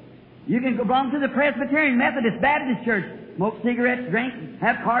Pentecostal. You can go belong to the Presbyterian, Methodist, Baptist church, smoke cigarettes, drink,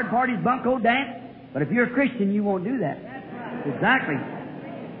 have card parties, bunco dance. But if you're a Christian, you won't do that. Exactly.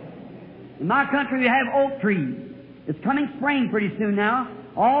 In my country, we have oak trees. It's coming spring pretty soon now.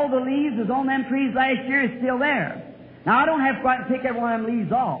 All the leaves was on them trees last year is still there. Now, I don't have to go out and pick every one of them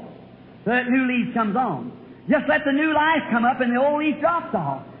leaves off so that new leaves comes on. Just let the new life come up and the old leaf drops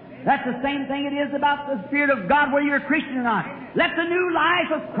off. That's the same thing it is about the Spirit of God, whether you're a Christian or not. Let the new life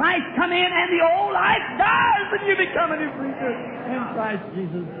of Christ come in and the old life dies and you become a new creature in Christ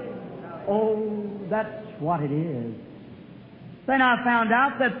Jesus. Oh, that's what it is. Then I found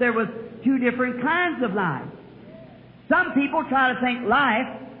out that there was two different kinds of life. Some people try to think life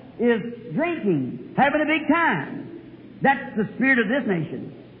is drinking, having a big time. That's the spirit of this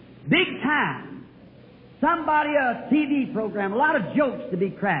nation. Big time. Somebody, a TV program, a lot of jokes to be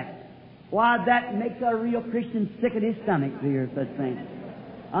cracked. Why, that makes a real Christian sick at his stomach to hear such things.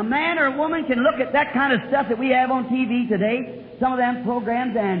 A man or a woman can look at that kind of stuff that we have on TV today, some of them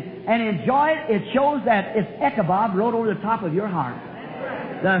programs, and enjoy it. It shows that it's Ichabod wrote over the top of your heart.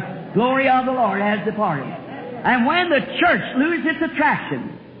 The glory of the Lord has departed. And when the church loses its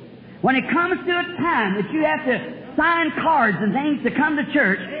attraction, when it comes to a time that you have to sign cards and things to come to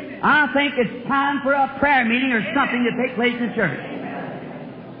church, I think it's time for a prayer meeting or something to take place in church.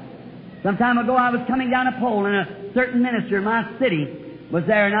 Some time ago I was coming down a pole and a certain minister in my city was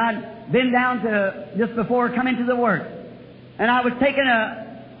there, and I'd been down to just before coming to the work. And I was taking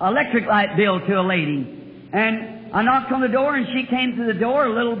a electric light bill to a lady. And I knocked on the door and she came to the door,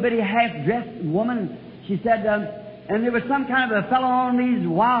 a little bitty half-dressed woman. She said, and there was some kind of a fellow on these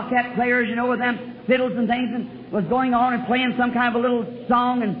wildcat players, you know, with them fiddles and things, and was going on and playing some kind of a little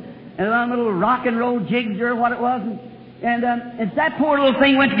song and a little rock and roll jigs or what it was. And that poor little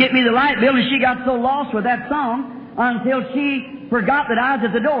thing went to get me the light bill, and she got so lost with that song until she forgot that I was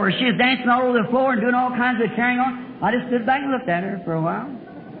at the door. She was dancing all over the floor and doing all kinds of carrying on. I just stood back and looked at her for a while.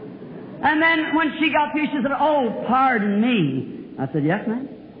 And then when she got through, she said, "Oh, pardon me." I said, "Yes, ma'am."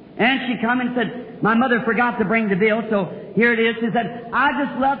 And she come and said, "My mother forgot to bring the bill, so here it is." She said, "I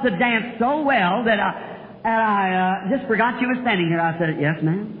just love to dance so well that And I just forgot you were standing here. I said, yes,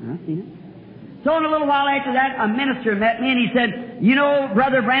 ma'am. I see it. So in a little while after that, a minister met me and he said, you know,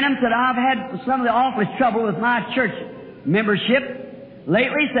 Brother Branham, said, I've had some of the awfulest trouble with my church membership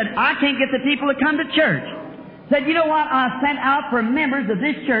lately. He said, I can't get the people to come to church. Said, you know what? I sent out for members of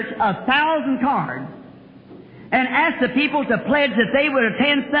this church 1,000 cards and asked the people to pledge that they would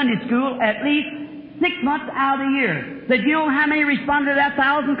attend Sunday school at least 6 months out of the year. Said, you know how many responded to that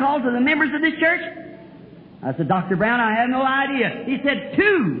 1,000 calls of the members of this church? I said, Dr. Brown, I have no idea. He said,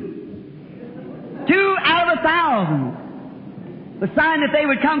 2. 2 out of 1,000. The sign that they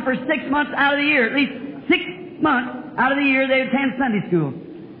would come for 6 months out of the year. At least 6 months out of the year they would attend Sunday school.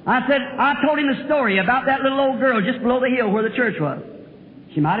 I told him a story about that little old girl just below the hill where the church was.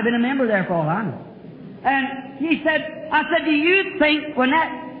 She might have been a member there for all I know. And he said, I said, do you think when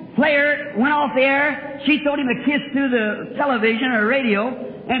that player went off the air, she told him a kiss through the television or radio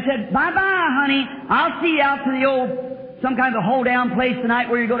and said, bye-bye, honey, I'll see you out to the old, some kind of a hold-down place tonight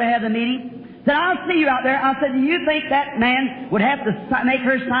where you're going to have the meeting. Said, I'll see you out there. I said, do you think that man would have to make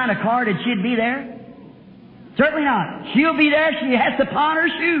her sign a card and she'd be there? Certainly not. She'll be there. She has to pawn her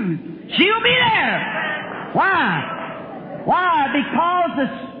shoes. She'll be there. Why? Why? Because the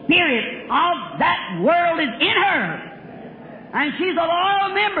spirit of that world is in her. And she's a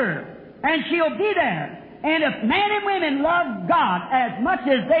loyal member. And she'll be there. And if men and women love God as much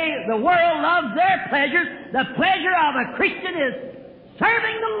as the world loves their pleasures, the pleasure of a Christian is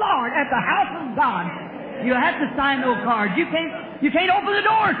serving the Lord at the house of God. You have to sign those cards. You can't open the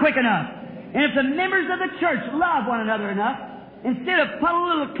door quick enough. And if the members of the church love one another enough, instead of pulling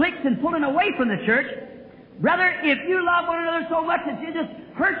little cliques and pulling away from the church, brother, if you love one another so much that you just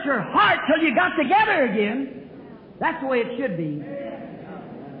hurt your heart till you got together again, that's the way it should be.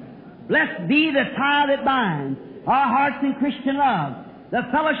 Blessed be the tie that binds our hearts in Christian love. The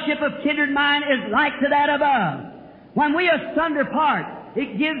fellowship of kindred mind is like to that above. When we asunder part,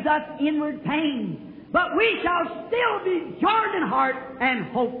 it gives us inward pain. But we shall still be joined in heart and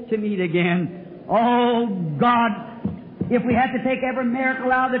hope to meet again. Oh, God, if we have to take every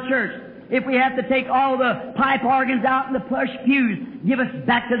miracle out of the church, if we have to take all the pipe organs out and the plush pews, give us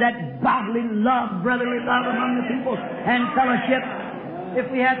back to that godly love, brotherly love among the people and fellowship.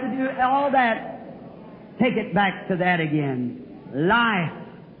 If we have to do all that, take it back to that again. Life.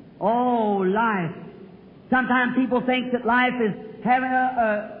 Oh, life. Sometimes people think that life is having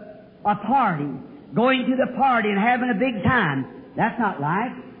a party, going to the party and having a big time. That's not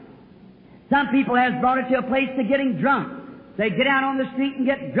life. Some people has brought it to a place to getting drunk. They get out on the street and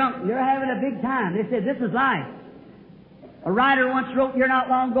get drunk. They're having a big time. They say, this is life. A writer once wrote here not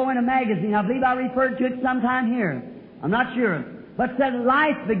long ago in a magazine, I believe I referred to it sometime here. I'm not sure. But said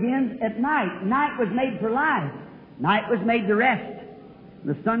life begins at night. Night was made for life. Night was made to rest.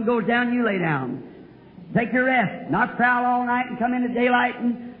 The sun goes down, you lay down. Take your rest. Not prowl all night and come into daylight.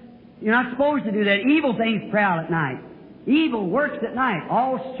 And you're not supposed to do that. Evil things prowl at night. Evil works at night.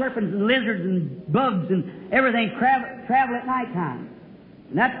 All serpents and lizards and bugs and everything travel at nighttime.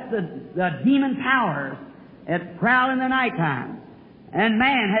 And that's the demon powers that prowl in the nighttime. And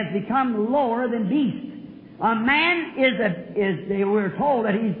man has become lower than beast. A man we're told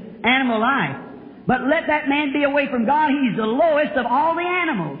that he's animal life. But let that man be away from God, he's the lowest of all the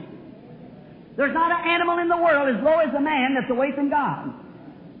animals. There's not an animal in the world as low as a man that's away from God.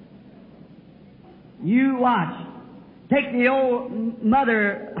 You watch. Take the old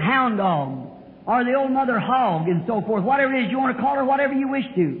mother hound dog, or the old mother hog and so forth, whatever it is you want to call her, whatever you wish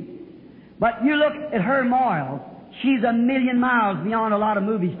to. But you look at her morals. She's a million miles beyond a lot of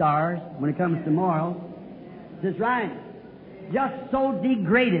movie stars when it comes to morals. That's right. Just so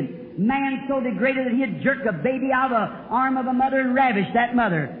degraded. Man so degraded that he'd jerk a baby out of the arm of a mother and ravish that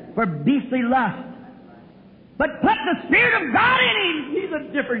mother for beastly lust. But put the Spirit of God in him. He's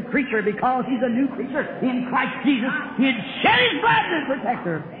a different creature because he's a new creature in Christ Jesus. He'd shed his blood to protect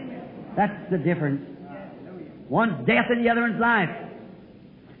her. That's the difference. One's death and the other one's life.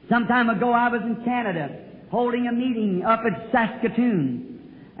 Some time ago I was in Canada holding a meeting up at Saskatoon.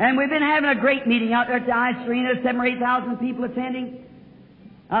 And we've been having a great meeting out there at the Ice Arena, 7,000 or 8,000 people attending.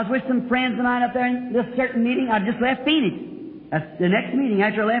 I was with some friends of mine up there in this certain meeting. I just left Phoenix. That's the next meeting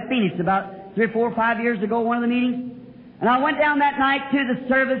after I left Phoenix, about 3 or 4 or 5 years ago, one of the meetings. And I went down that night to the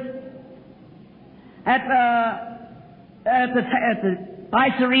service at the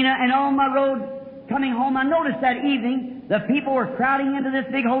Ice Arena, and on my road coming home, I noticed that evening the people were crowding into this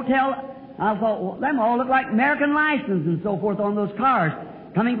big hotel. I thought, well, them all look like American license and so forth on those cars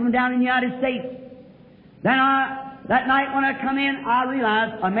coming from down in the United States. Then that night when I come in, I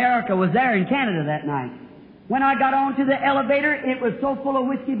realized America was there in Canada that night. When I got onto the elevator, it was so full of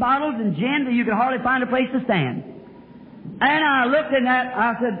whiskey bottles and gin that you could hardly find a place to stand. And I looked at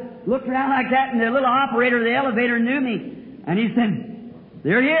that, looked around like that, and the little operator of the elevator knew me. And he said,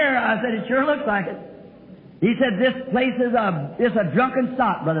 "They're here." I said, "It sure looks like it." He said, "This place is a drunken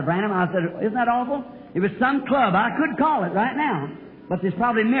sot, Brother Branham." I said, "Isn't that awful?" It was some club. I could call it right now. But there's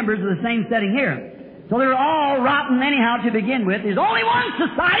probably members of the same setting here. So they're all rotten anyhow to begin with. There's only one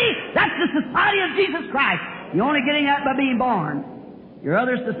society. That's the society of Jesus Christ. You're only getting that by being born. Your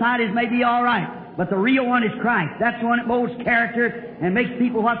other societies may be all right, but the real one is Christ. That's the one that molds character and makes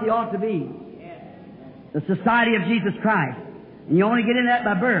people what they ought to be. The society of Jesus Christ. And you only get in that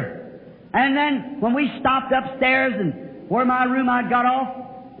by birth. And then when we stopped upstairs and where my room I got off,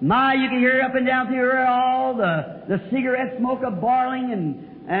 you could hear up and down through here all the cigarette smoke of boiling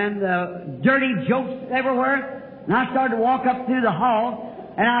and dirty jokes everywhere. And I started to walk up through the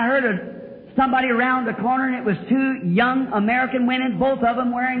hall, and I heard somebody around the corner, and it was two young American women, both of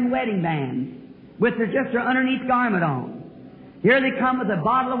them wearing wedding bands, with their underneath garment on. Here they come with a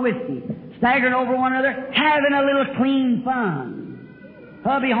bottle of whiskey, staggering over one another, having a little clean fun.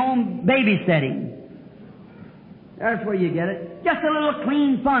 Hubby home babysitting. That's where you get it. Just a little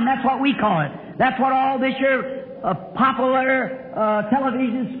clean fun. That's what we call it. That's what all this here popular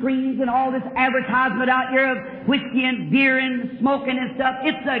television screens and all this advertisement out here of whiskey and beer and smoking and stuff.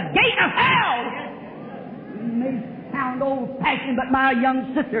 It's the gate of hell. It may sound old-fashioned, but my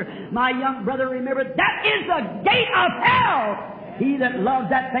young sister, my young brother, remember, that is the gate of hell. He that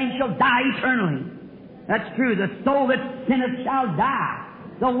loves that thing shall die eternally. That's true. The soul that sinneth shall die.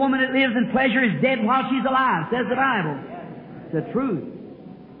 The woman that lives in pleasure is dead while she's alive, says the Bible. It's the truth.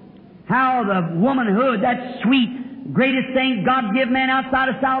 How the womanhood, that sweet, greatest thing God give man outside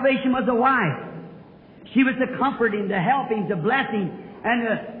of salvation was a wife. She was to comfort him, to help him, to bless him, and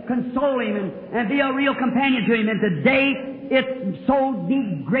to console him, and be a real companion to him. And today, it's so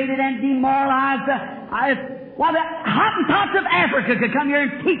degraded and demoralized. Why, the Hottentots of Africa could come here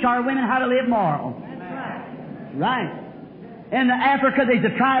and teach our women how to live moral. Right. In Africa, there's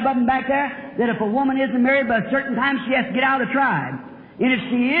a tribe of them back there that if a woman isn't married by a certain time, she has to get out of the tribe. And if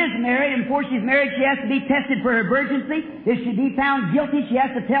she is married, and before she's married, she has to be tested for her virginity. If she be found guilty, she has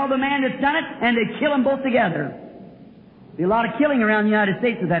to tell the man that's done it, and they kill them both together. Be a lot of killing around the United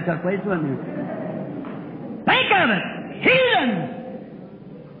States if that took place, wouldn't there? Think of it! Heathens!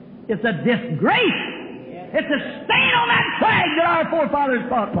 It's a disgrace! It's a stain on that flag that our forefathers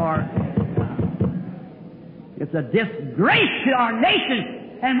fought for. It's a disgrace to our nation.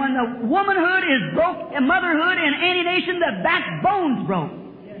 And when the womanhood is broke, and motherhood in any nation, the backbone's broke.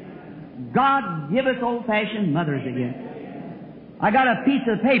 God give us old-fashioned mothers again. I got a piece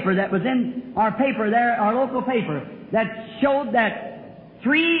of paper that was in our paper there, our local paper, that showed that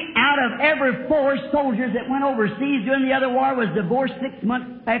 3 out of every 4 soldiers that went overseas during the other war was divorced 6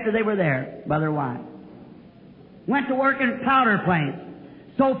 months after they were there by their wives. Went to work in powder plants,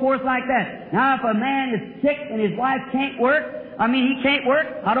 so forth like that. Now, if a man is sick and his wife can't work, he can't work,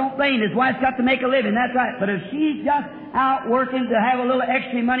 I don't blame him. His wife's got to make a living, that's right. But if she's just out working to have a little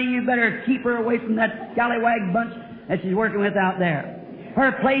extra money, you better keep her away from that scallywag bunch that she's working with out there.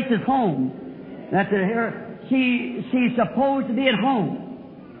 Her place is home. She's supposed to be at home.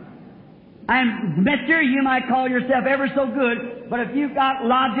 And, mister, you might call yourself ever so good, but if you've got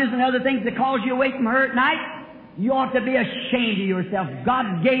lodges and other things that calls you away from her at night, you ought to be ashamed of yourself.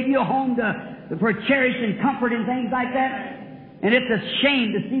 God gave you a home for cherish and comfort and things like that. And it's a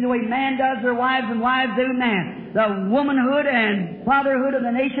shame to see the way man does their wives and wives do man. The womanhood and fatherhood of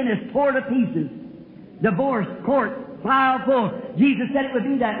the nation is torn to pieces. Divorce, court, file full. Jesus said it would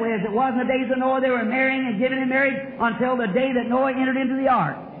be that way as it was in the days of Noah. They were marrying and giving in marriage until the day that Noah entered into the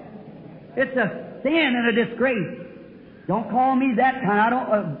ark. It's a sin and a disgrace. Don't call me that kind.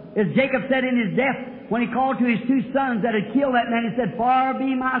 As Jacob said in his death, when he called to his 2 sons that had killed that man, he said, "Far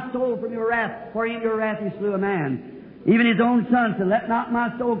be my soul from your wrath, for in your wrath you slew a man." Even his own son said, "Let not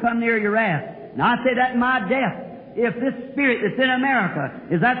my soul come near your wrath." And I say that in my death. If this spirit that's in America,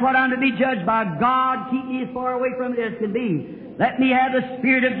 is that's what I'm to be judged by, God keep me as far away from it as can be. Let me have the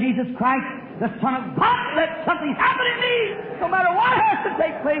Spirit of Jesus Christ, the Son of God. Let something happen in me, no matter what has to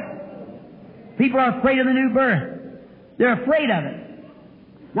take place. People are afraid of the new birth. They're afraid of it.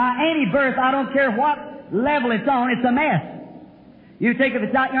 Now, any birth, I don't care what level it's on, it's a mess. You take if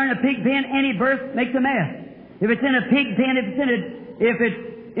it's out there in a pig pen, any birth makes a mess. If it's in a pig pen, if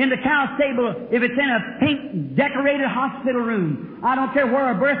it's in the cow stable, if it's in a pink decorated hospital room, I don't care where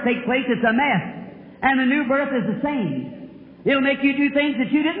a birth takes place, it's a mess. And the new birth is the same. It'll make you do things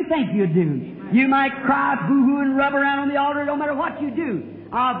that you didn't think you'd do. You might cry, boo-hoo, and rub around on the altar, no matter what you do.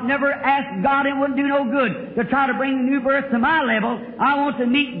 I've never asked God, it wouldn't do no good to try to bring the new birth to my level. I want to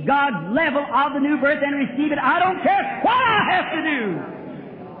meet God's level of the new birth and receive it. I don't care what I have to do.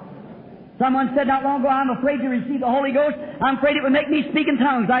 Someone said not long ago, I'm afraid to receive the Holy Ghost. I'm afraid it would make me speak in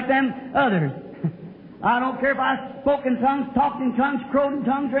tongues like them others. I don't care if I spoke in tongues, talked in tongues, crowed in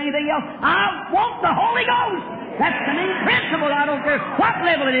tongues, or anything else. I want the Holy Ghost. That's the main principle. I don't care what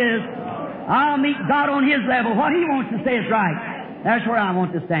level it is. I'll meet God on His level. What He wants to say is right. That's where I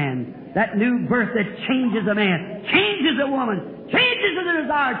want to stand. That new birth that changes a man, changes a woman, changes their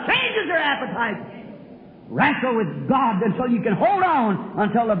desire, changes their appetite. Wrestle with God until you can hold on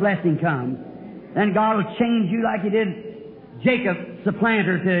until the blessing comes. Then God will change you like He did Jacob,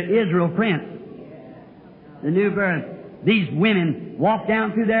 supplanter, to Israel, prince. The new birth. These women walked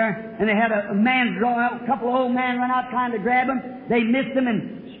down through there, and they had a man draw out, a couple of old men run out trying to grab them. They missed them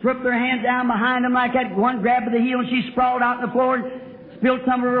and stripped their hands down behind them like that. One grabbed the heel, and she sprawled out on the floor and spilled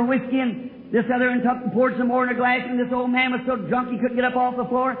some of her whiskey, and this other and poured some more in a glass, and this old man was so drunk he couldn't get up off the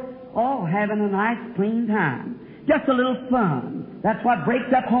floor. All having a nice, clean time. Just a little fun. That's what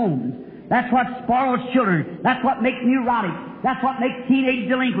breaks up homes. That's what spoils children. That's what makes neurotic. That's what makes teenage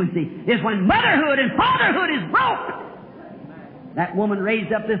delinquency, is when motherhood and fatherhood is broke. That woman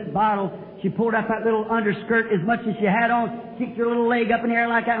raised up this bottle. She pulled up that little underskirt as much as she had on, kicked her little leg up in the air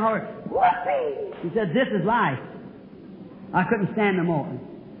like that, and hollered, "Whoopee!" She said, "This is life." I couldn't stand no more.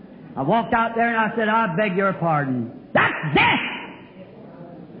 I walked out there and I said, "I beg your pardon. That's death!"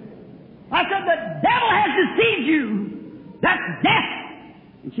 I said, "The devil has deceived you. That's death."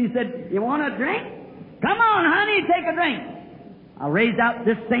 And she said, "You want a drink? Come on, honey, take a drink." I raised out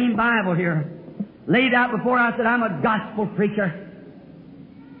this same Bible here, laid out before her. I said, "I'm a gospel preacher."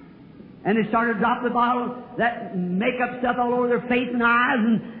 And they started to drop the bottle, that makeup stuff all over their face and eyes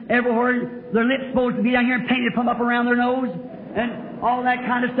and everywhere. Their lips supposed to be down here and painted from up around their nose. And all that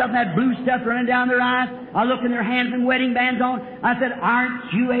kind of stuff, and that blue stuff running down their eyes. I looked in their hands and wedding bands on. I said,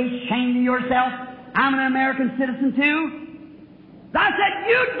 "Aren't you ashamed of yourself? I'm an American citizen too." I said,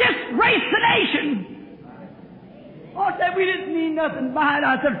 "You disgrace the nation." Oh, I said, "We didn't mean nothing by it."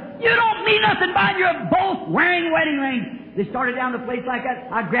 I said, "You don't mean nothing by it. You're both wearing wedding rings." They started down the place like that.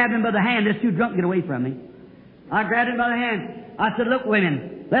 I grabbed him by the hand. This too drunk to get away from me. I grabbed him by the hand. I said, "Look,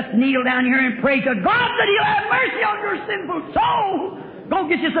 women, let's kneel down here and pray to God that He'll have mercy on your sinful soul. Go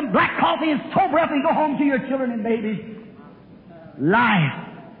get you some black coffee and sober up and go home to your children and babies." Life.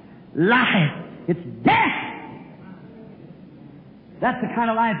 Life. It's death. That's the kind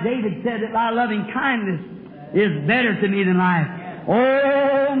of life David said, that thy loving kindness is better to me than life.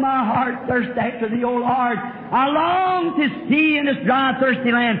 Oh, my heart thirsts after thee, O Lord. I long to see in this dry,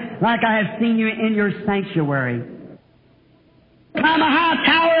 thirsty land like I have seen you in your sanctuary. Climb a high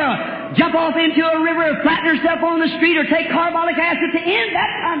tower, jump off into a river, or flatten yourself on the street, or take carbolic acid to end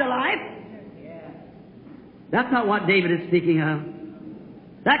that kind of life. That's not what David is speaking of.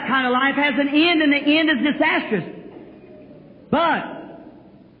 That kind of life has an end, and the end is disastrous. But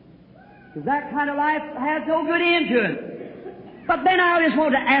that kind of life has no good end to it. But then I just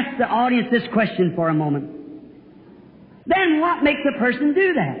want to ask the audience this question for a moment. Then what makes a person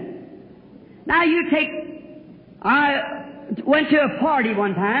do that? Now I went to a party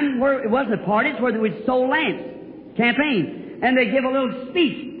one time where it wasn't a party, it's where they would sold lamps, campaign, and they give a little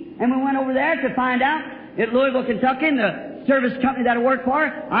speech. And we went over there to find out at Louisville, Kentucky, in the service company that I worked for,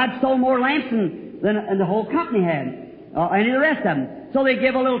 I'd sold more lamps than the whole company had, any of the rest of them. So they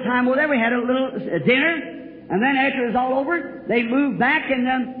give a little time over there. We had a little dinner. And then after it was all over, they moved back and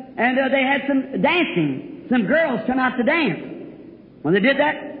they had some dancing. Some girls come out to dance. When they did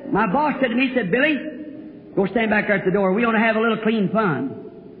that, my boss said to me, he said, "Billy, go stand back there at the door. We want to have a little clean fun."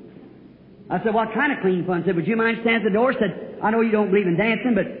 I said, "What kind of clean fun?" He said, "Would you mind standing at the door?" I said, "I know you don't believe in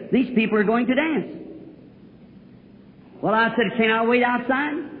dancing, but these people are going to dance." Well, I said, "Can I wait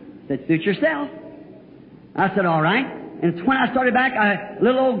outside?" He said, "Suit yourself." I said, "All right." And when I started back, a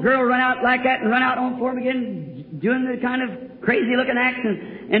little old girl ran out like that and run out on the floor and began doing the kind of crazy-looking acts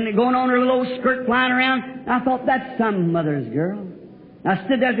and going on her little old skirt flying around. And I thought, that's some mother's girl. I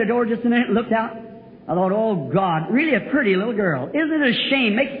stood there at the door just a minute and looked out. I thought, oh, God, really a pretty little girl. Isn't it a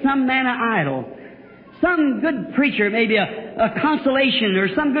shame? Make some man an idol. Some good preacher, maybe a consolation,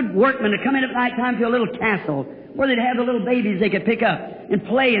 or some good workman to come in at night time to a little castle where they'd have the little babies they could pick up and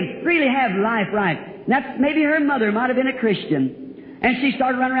play and really have life right. And that's maybe her mother might have been a Christian. And she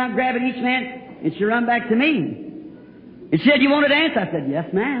started running around grabbing each man, and she run back to me. And she said, "You want to dance?" I said,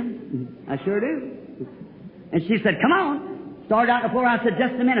 "Yes, ma'am. I sure do." And she said, "Come on." Started out on the floor. I said,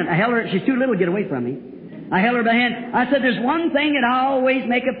 "Just a minute." I held her. She's too little to get away from me. I held her by the hand. I said, "There's one thing that I always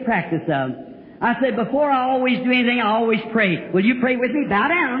make a practice of. I said, before I always do anything, I always pray. Will you pray with me? Bow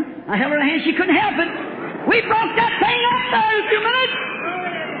down. I held her hand. She couldn't help it. We broke that thing up there in a few minutes.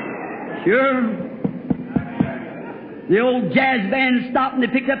 Sure. The old jazz band stopped and they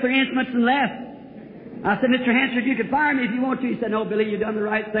picked up their instruments and left. I said, Mr. Hansford, you could fire me if you want to. He said, no, Billy, you've done the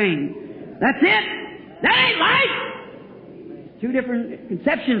right thing. That's it. That ain't life. Two different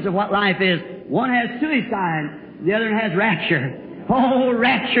conceptions of what life is. One has suicide. The other has rapture. Oh,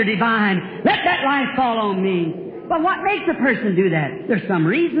 rapture divine. Let that life fall on me. But what makes a person do that? There's some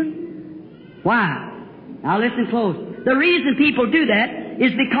reason. Why? Now listen close. The reason people do that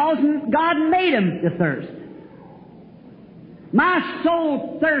is because God made them to thirst. My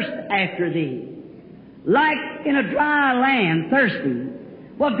soul thirsts after thee, like in a dry land, thirsty.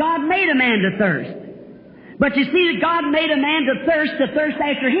 Well, God made a man to thirst. But you see that God made a man to thirst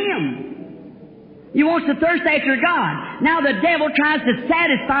after Him. He wants to thirst after God. Now the devil tries to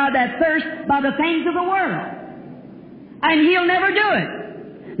satisfy that thirst by the things of the world. And he'll never do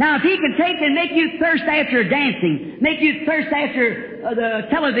it. Now if he can take and make you thirst after dancing, make you thirst after the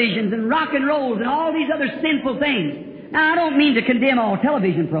televisions and rock and rolls and all these other sinful things. Now I don't mean to condemn all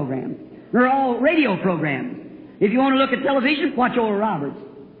television programs or all radio programs. If you want to look at television, watch Oral Roberts.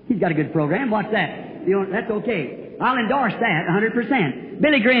 He's got a good program. Watch that. That's okay. I'll endorse that 100%.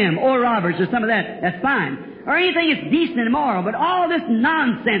 Billy Graham, Oral Roberts, or some of that, that's fine. Or anything that's decent and moral. But all this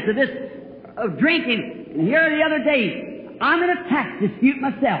nonsense of this drinking. And here the other day, I'm in a tax dispute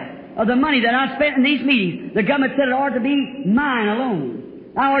myself of the money that I spent in these meetings. The government said it ought to be mine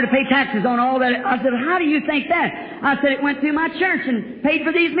alone. I ought to pay taxes on all that. I said, how do you think that? I said, it went through my church and paid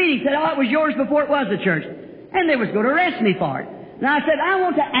for these meetings. Said, oh, it was yours before it was the church. And they was going to arrest me for it. And I said, I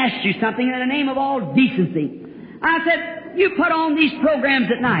want to ask you something in the name of all decency. I said, you put on these programs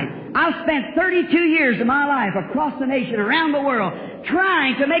at night. I've spent 32 years of my life across the nation, around the world,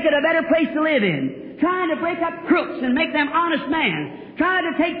 trying to make it a better place to live in, trying to break up crooks and make them honest men, trying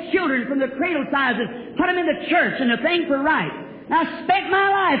to take children from the cradle sizes, put them in the church and the thing for right. And I spent my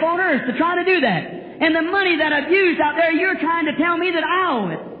life on earth to try to do that. And the money that I've used out there, you're trying to tell me that I owe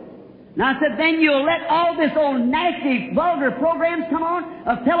it. And I said, then you'll let all this old nasty, vulgar programs come on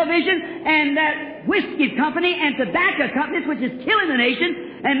of television and that whiskey company and tobacco companies, which is killing the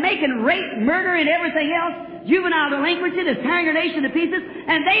nation and making rape, murder, and everything else, juvenile delinquency that's tearing our nation to pieces,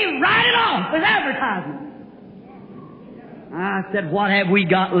 and they write it off with advertising. I said, what have we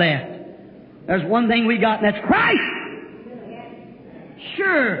got left? There's one thing we got, and that's Christ.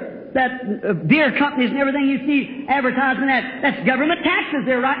 Sure. That beer companies and everything you see advertising that's government taxes.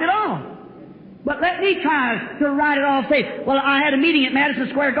 They're writing it off. But let me try to write it off. Say, well, I had a meeting at Madison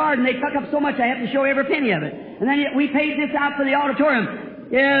Square Garden. They took up so much I have to show every penny of it. And then we paid this out for the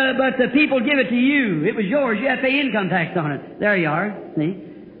auditorium. Yeah, but the people give it to you. It was yours. You have to pay income tax on it. There you are. See?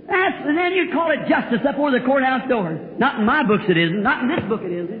 And then you call it justice up over the courthouse door. Not in my books it isn't. Not in this book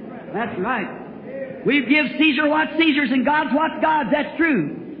it isn't. That's right. We give Caesar what's Caesar's and God's what's God's. That's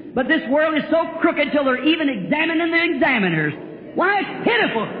true. But this world is so crooked till they're even examining the examiners. Why, it's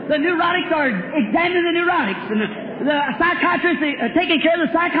pitiful. The neurotics are examining the neurotics, and the psychiatrists are taking care of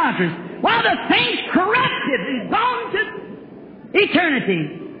the psychiatrists. While the thing's corrupted and gone to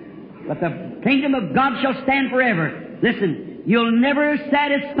eternity. But the kingdom of God shall stand forever. Listen, you'll never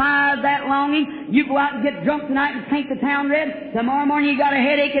satisfy that longing. You go out and get drunk tonight and paint the town red. Tomorrow morning you got a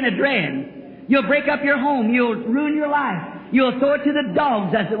headache and a dread. You'll break up your home. You'll ruin your life. You'll throw it to the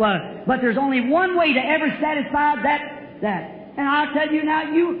dogs, as it was. But there's only one way to ever satisfy that. And I'll tell you now,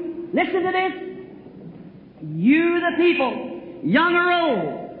 you listen to this. You, the people, young or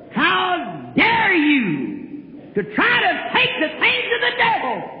old, how dare you to try to take the things of the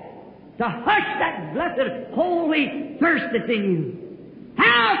devil to hush that blessed holy thirst that's in you?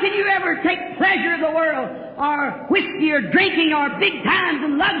 How can you ever take pleasure of the world, or whiskey, or drinking, or big times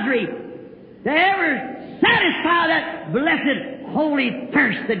and luxury, to ever satisfy that blessed holy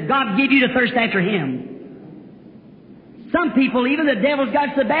thirst that God gave you to thirst after Him? Some people, even the devil's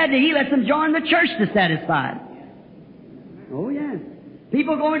got so bad that he lets them join the church to satisfy it. Oh, yes.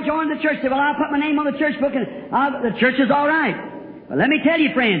 People go and join the church. Say, well, I'll put my name on the church book and the church is all right. But let me tell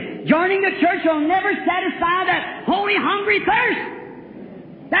you, friend, joining the church will never satisfy that holy, hungry thirst.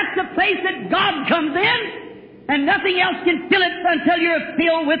 That's the place that God comes in, and nothing else can fill it until you're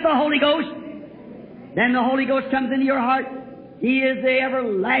filled with the Holy Ghost. Then the Holy Ghost comes into your heart. He is the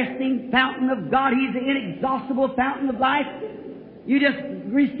everlasting fountain of God. He's the inexhaustible fountain of life. You just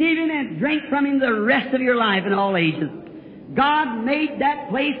receive Him and drink from Him the rest of your life in all ages. God made that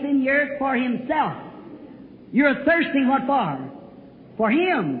place in the earth for Himself. You're thirsting what for? For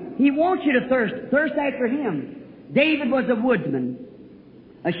Him. He wants you to thirst after Him. David was a woodsman,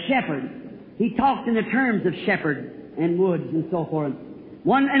 a shepherd. he talked in the terms of shepherd and woods and so forth.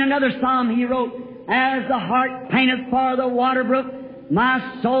 One and another psalm he wrote, as the hart panteth for the water brook,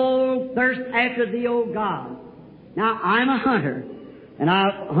 my soul thirsts after thee, O God. Now, I'm a hunter, and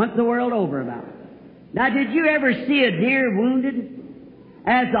I hunt the world over about it. Now, did you ever see a deer wounded?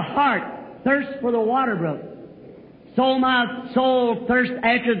 As the hart thirsts for the water brook, so my soul thirsts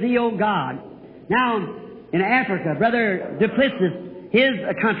after thee, O God. Now, in Africa, Brother Duplessis, his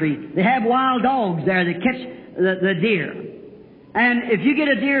country, they have wild dogs there that catch the deer. And if you get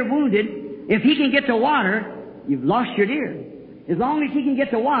a deer wounded, if he can get to water, you've lost your deer. As long as he can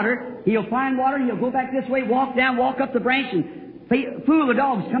get to water, he'll find water, he'll go back this way, walk down, walk up the branch, and fool the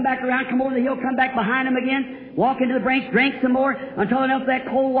dogs, come back around, come over the hill, come back behind him again, walk into the branch, drink some more, until enough of that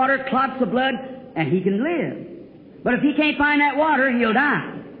cold water clots the blood, and he can live. But if he can't find that water, he'll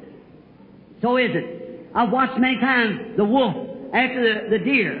die. So is it. I've watched many times the wolf after the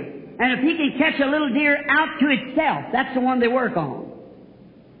deer. And if he can catch a little deer out to itself, that's the one they work on.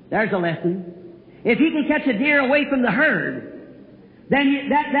 There's a lesson. If he can catch a deer away from the herd, then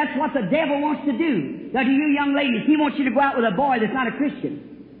that's what the devil wants to do. Now, to you young ladies, he wants you to go out with a boy that's not a Christian.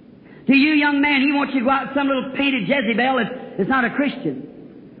 To you young men, he wants you to go out with some little painted Jezebel that's not a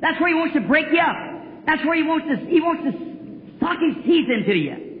Christian. That's where he wants to break you up. That's where he wants to sock his teeth into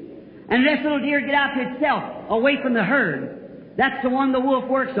you. And this little deer get out to itself, away from the herd. That's the one the wolf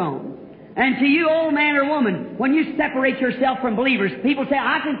works on. And to you, old man or woman, when you separate yourself from believers, people say,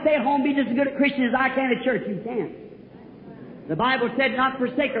 I can stay at home, be just as good a Christian as I can at church. You can't. The Bible said not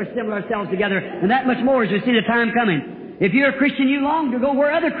forsake or assemble ourselves together, and that much more as we see the time coming. If you're a Christian, you long to go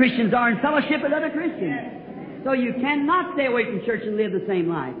where other Christians are and fellowship with other Christians. So you cannot stay away from church and live the same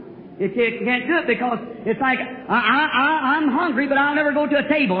life. You can't do it because it's like, I'm hungry, but I'll never go to a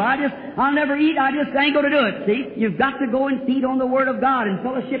table. I'll never eat. I ain't going to do it. See, you've got to go and feed on the Word of God and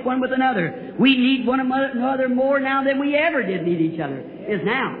fellowship one with another. We need one another more now than we ever did need each other, is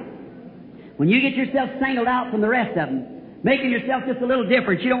now. When you get yourself singled out from the rest of them, making yourself just a little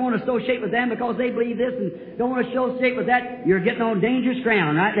different, you don't want to associate with them because they believe this and don't want to associate with that, you're getting on dangerous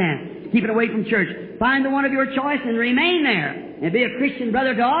ground right now. Keep it away from church. Find the one of your choice and remain there. And be a Christian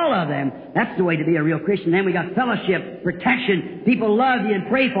brother to all of them. That's the way to be a real Christian. Then we got fellowship, protection. People love you and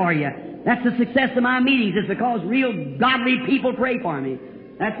pray for you. That's the success of my meetings. It's because real godly people pray for me.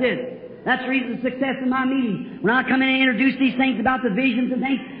 That's it. That's the reason for success in my meetings. When I come in and introduce these things about the visions and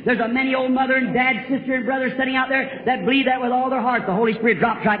things, there's a many old mother and dad, sister and brother sitting out there that believe that with all their heart. The Holy Spirit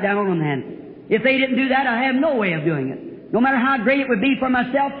drops right down on them then. If they didn't do that, I have no way of doing it. No matter how great it would be for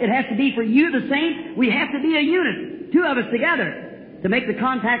myself, it has to be for you the same. We have to be a unit, two of us together, to make the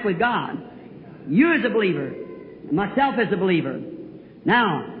contact with God. You as a believer, and myself as a believer.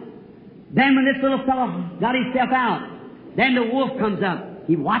 Now, then when this little fellow got himself out, then the wolf comes up.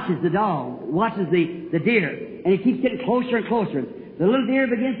 He watches the dog, watches the deer, and he keeps getting closer and closer. The little deer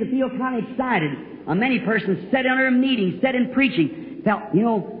begins to feel kind of excited. Many persons sat under a meeting, sat in preaching, felt,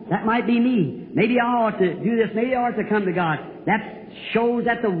 that might be me. Maybe I ought to do this. Maybe I ought to come to God. That shows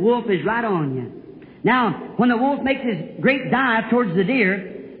that the wolf is right on you. Now, when the wolf makes his great dive towards the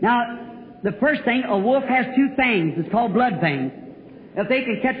deer, now, the first thing, a wolf has two fangs. It's called blood fangs. If they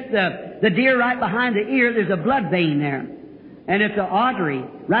can catch the deer right behind the ear, there's a blood vein there. And it's an artery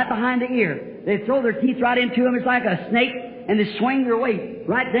right behind the ear. They throw their teeth right into him. It's like a snake, and they swing their weight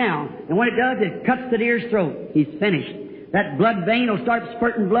right down. And when it does, it cuts the deer's throat. He's finished. That blood vein will start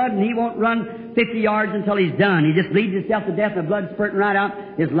spurting blood, and he won't run 50 yards until he's done. He just bleeds himself to death, and the blood's spurting right out.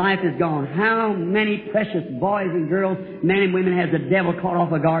 His life is gone. How many precious boys and girls, men and women, has the devil caught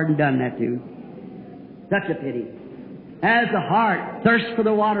off a guard and done that to? Such a pity. As the hart thirsts for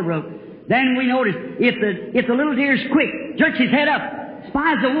the water brook, then we notice if the little deer's quick, jerks his head up,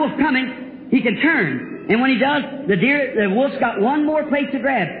 spies the wolf coming, he can turn. And when he does, the wolf's got one more place to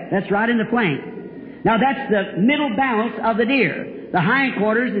grab. That's right in the flank. Now that's the middle balance of the deer. The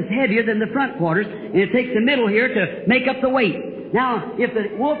hindquarters is heavier than the front quarters, and it takes the middle here to make up the weight. Now, if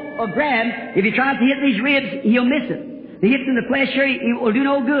the wolf grabs, if he tries to hit these ribs, he'll miss it. If he hits in the flesh here, he will do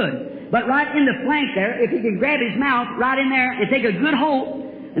no good. But right in the flank there, if he can grab his mouth right in there and take a good hold,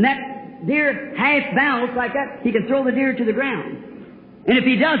 and that deer half balance like that, he can throw the deer to the ground. And if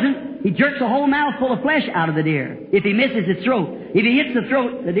he doesn't, he jerks a whole mouthful of flesh out of the deer. If he misses its throat. If he hits the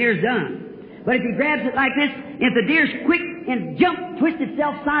throat, the deer's done. But if he grabs it like this, if the deer's quick and twists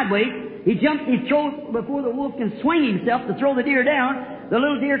itself sideways, he jumps his throat before the wolf can swing himself to throw the deer down, the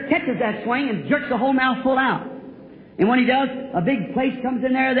little deer catches that swing and jerks the whole mouthful out. And when he does, a big place comes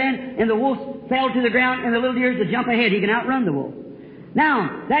in there then, and the wolf fell to the ground, and the little deer's to jump ahead. He can outrun the wolf.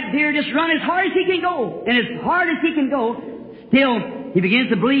 Now, that deer just run as hard as he can go. And as hard as he can go, still, he begins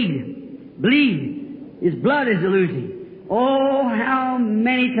to bleed. bleed. His blood is losing. Oh, how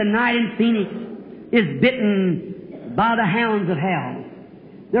many tonight in Phoenix is bitten by the hounds of hell.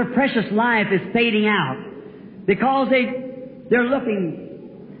 Their precious life is fading out because they're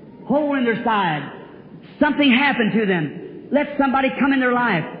looking hole in their side. Something happened to them. Let somebody come in their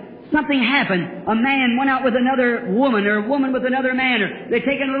life. Something happened. A man went out with another woman, or a woman with another man, or they're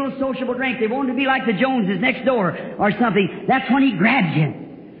taking a little sociable drink. They wanted to be like the Joneses next door or something. That's when he grabs you.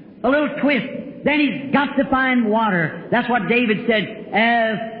 A little twist. Then he's got to find water. That's what David said,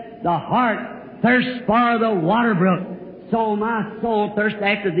 as the heart thirsts for the water brook, so my soul thirsts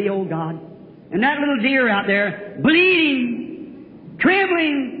after thee, O God. And that little deer out there, bleeding,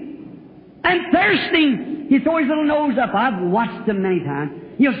 trembling, and thirsting. He throws his little nose up. I've watched him many times.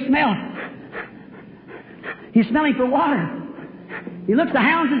 He'll smell. He's smelling for water. He looks, the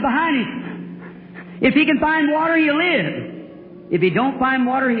hounds is behind him. If he can find water, he'll live. If he don't find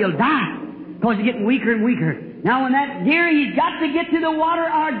water, he'll die, because he's getting weaker and weaker. Now when that deer, he's got to get to the water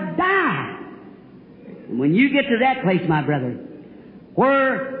or die. And when you get to that place, my brother,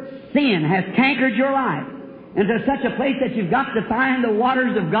 where sin has cankered your life, and to such a place that you've got to find the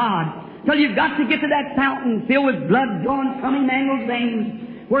waters of God, till you've got to get to that fountain filled with blood drawn from Emmanuel's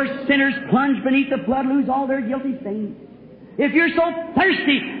veins, where sinners plunge beneath the flood, lose all their guilty stains. If you're so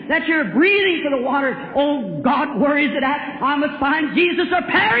thirsty that you're breathing for the water, oh God, where is it at? I must find Jesus or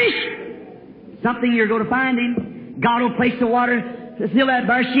perish. Something you're going to find Him. God will place the water. Still that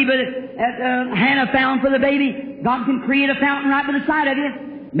Bathsheba that Hannah found for the baby. God can create a fountain right by the side of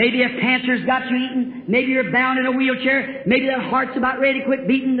you. Maybe if cancer's got you eaten, maybe you're bound in a wheelchair, maybe that heart's about ready to quit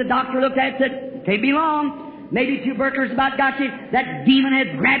beating. The doctor looked at it and said, can't be long. Maybe tuberculosis about got you. That demon has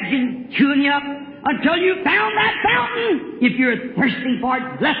grabbed you and chewing you up until you found that fountain. If you're thirsting for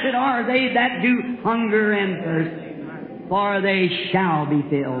it, blessed are they that do hunger and thirst, for they shall be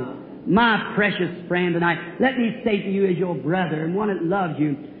filled. My precious friend tonight, let me say to you as your brother and one that loves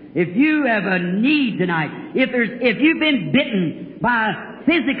you, if you have a need tonight, if you've been bitten by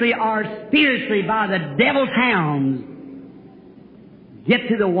physically or spiritually by the devil's hounds, get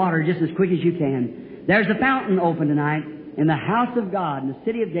to the water just as quick as you can. There's a fountain open tonight in the house of God, in the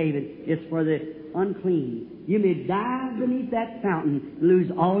city of David. It's for the unclean. You may dive beneath that fountain,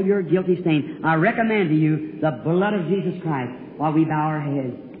 lose all your guilty stain. I recommend to you the blood of Jesus Christ while we bow our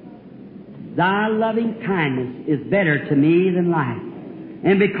heads. Thy loving kindness is better to me than life.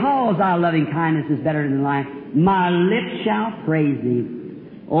 And because thy loving kindness is better than life, my lips shall praise thee.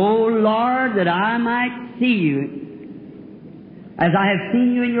 O Lord, that I might see you as I have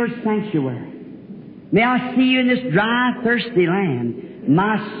seen you in your sanctuary. May I see you in this dry, thirsty land.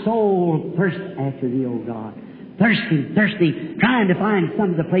 My soul thirsts after thee, O God. Thirsting, trying to find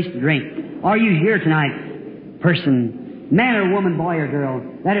some place to drink. Are you here tonight, person, man or woman, boy or girl,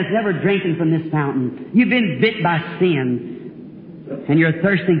 that has never drinking from this fountain? You've been bit by sin, and you're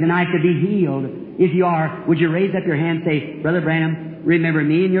thirsting tonight to be healed. If you are, would you raise up your hand and say, Brother Branham, remember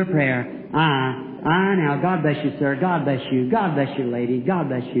me in your prayer. I now. God bless you, sir. God bless you. God bless you, lady. God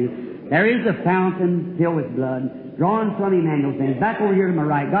bless you. There is a fountain filled with blood, drawn from Emmanuel's veins. Back over here to my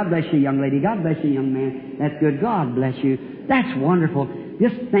right. God bless you, young lady. God bless you, young man. That's good. God bless you. That's wonderful.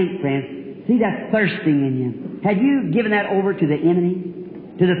 Just think, friends. See that thirsting in you. Have you given that over to the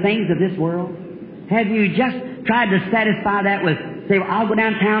enemy? To the things of this world? Have you just tried to satisfy that with, say, well, I'll go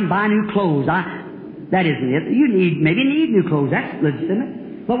downtown and buy new clothes. That isn't it. You maybe need new clothes. That's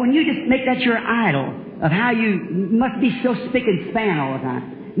legitimate. But when you just make that your idol of how you must be so spick and span all the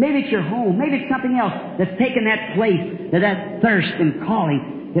time. Maybe it's your home. Maybe it's something else that's taken that place, that thirst and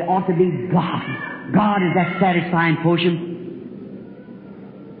calling. It ought to be God. God is that satisfying portion.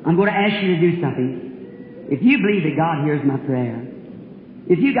 I'm going to ask you to do something. If you believe that God hears my prayer,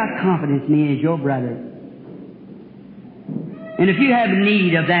 if you got confidence in me as your brother, and if you have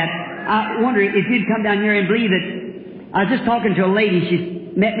need of that, I wonder if you'd come down here and believe it. I was just talking to a lady.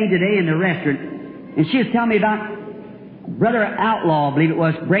 She met me today in the restaurant, and she was telling me about Brother Outlaw, I believe it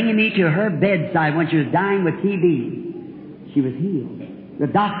was, bringing me to her bedside when she was dying with TB. She was healed. The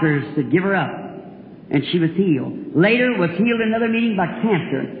doctors said give her up, and she was healed. Later was healed in another meeting by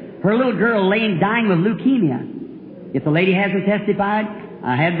cancer. Her little girl laying dying with leukemia. If the lady hasn't testified,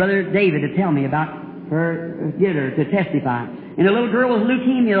 I had Brother David to tell me about her, get her to testify. And the little girl with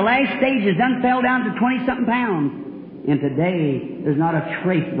leukemia, the last stages, done fell down to 20-something pounds. And today, there's not a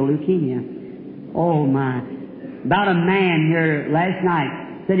trace of the leukemia. Oh my. About a man here last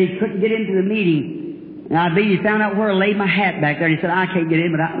night said he couldn't get into the meeting. And I believe he found out where I laid my hat back there. And he said, I can't get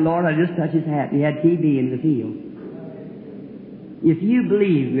in, but Lord, I just touched his hat. He had TB and was healed. If you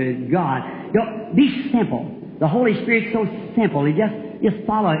believe that God, be simple. The Holy Spirit's so simple. He just Just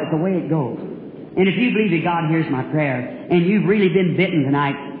follow it the way it goes. And if you believe that God hears my prayer, and you've really been bitten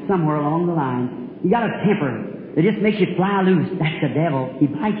tonight somewhere along the line, you got a temper that just makes you fly loose. That's the devil. He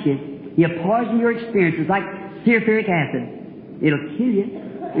bites you. He'll poison your experiences like sulfuric acid. It'll kill you,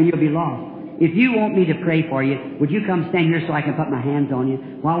 and you'll be lost. If you want me to pray for you, would you come stand here so I can put my hands on you?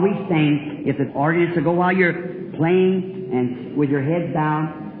 While we sing, if the ordinance will go while you're playing and with your heads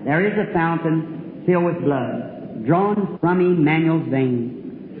down, there is a fountain filled with blood, drawn from Emmanuel's veins.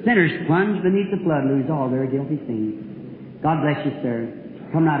 Sinners plunge beneath the flood, lose all their guilty sins. God bless you, sir.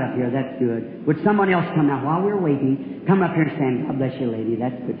 Come right up here. That's good. Would someone else come now while we're waiting? Come up here and stand. God bless you, lady.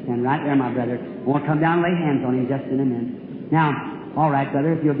 That's good. Stand right there, my brother. I want to come down and lay hands on him just in a minute. Now, all right,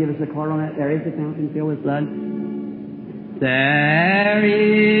 brother, if you'll give us a card on that. There is a fountain filled with blood. There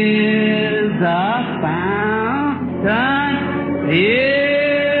is a fountain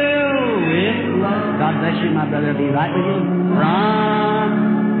filled with blood. God bless you, my brother. Be right with you.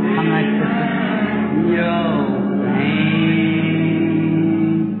 From my sister, your pain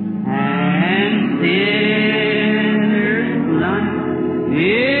and sinners plunge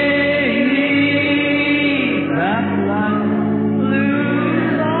beneath the flood,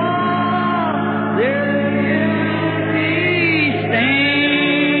 lose all their guilty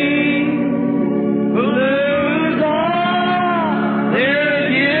stain, lose all their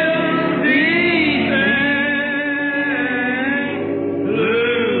guilty stain,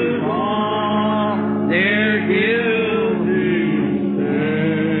 lose all their guilty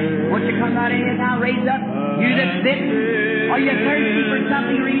stain. Won't you come right in here now, raise up? You that's bitten. Are you thirsty for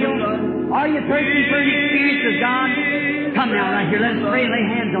something real? Are you thirsty for an experience with God? Come now, right here. Let us pray and lay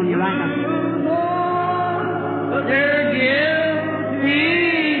hands on you right now. Their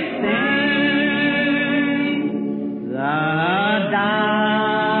guilty stain, the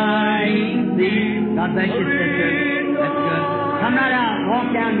dying thief. God bless you, sister. That's good. Come right out.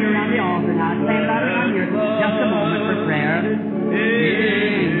 Walk down here around the altar now. Stand right around here. Just a moment for prayer.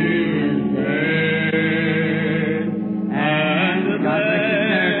 And God bless you,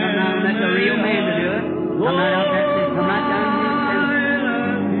 sir. Come out and let the real man to do it. Come right out. That's it. Come right down here.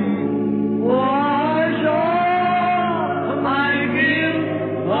 Wash all my guilt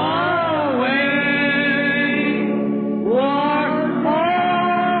away. Wash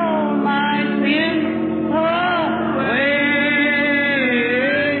all my sins away.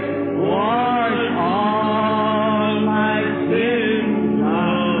 Wash all my sins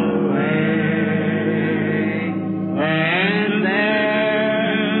away. And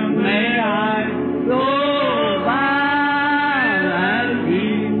then may I go by thy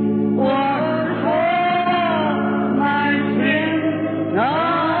feet. Wash all my sins away.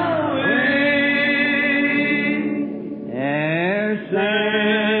 Ere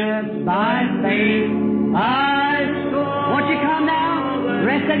said by faith I score. Won't you come now? The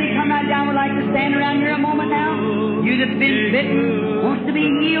rest of you come right down. We'd like to stand around here a moment now. You that's been bitten, wants to be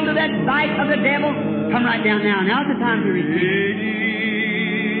healed of that bite of the devil, come right down now. Now's the time to receive.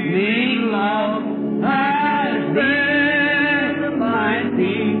 Make love has been my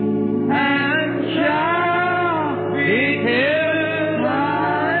theme, and shall be till I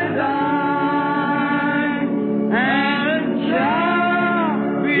die, and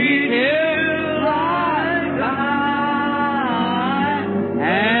shall be till I die,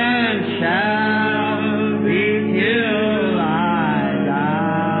 and shall be till I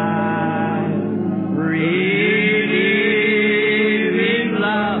die. Relieving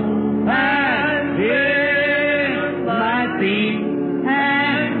love has been my theme,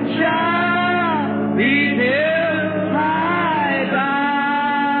 and shall be till I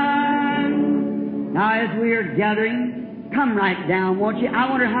die. Now, as we are gathering, come right down, won't you? I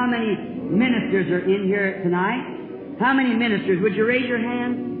wonder how many ministers are in here tonight. How many ministers? Would you raise your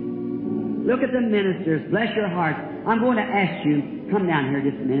hand? Look at the ministers. Bless your heart. I'm going to ask you, come down here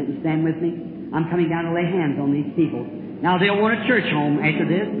just a minute and stand with me. I'm coming down to lay hands on these people. Now, they'll want a church home after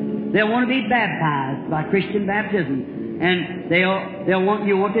this. They'll want to be baptized by Christian baptism. And they'll want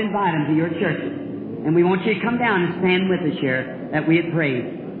you to invite them to your churches. And we want you to come down and stand with us here that we had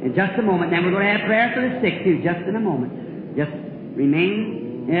prayed. In just a moment, then we're going to have prayer for the sick too, just in a moment. Just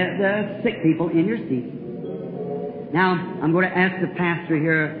remain the sick people in your seats. Now, I'm going to ask the pastor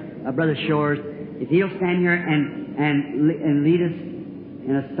here, Brother Shores, if he'll stand here and lead us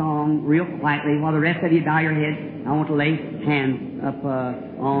in a song real quietly while the rest of you bow your heads. I want to lay hands up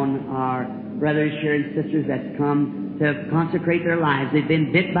on our brothers here and sisters that's come to consecrate their lives. They've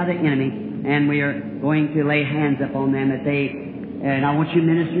been bit by the enemy, and we are going to lay hands up on them and I want you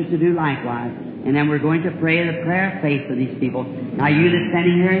ministers to do likewise. And then we're going to pray the prayer of faith for these people. Now, you that's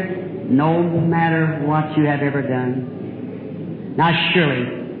standing here, no matter what you have ever done, Now surely,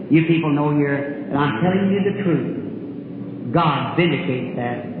 you people know here that I'm telling you the truth. God vindicates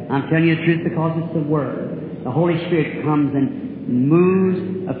that. I'm telling you the truth because it's the Word. The Holy Spirit comes and moves.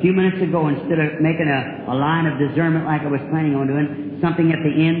 A few minutes ago, instead of making a line of discernment like I was planning on doing, something at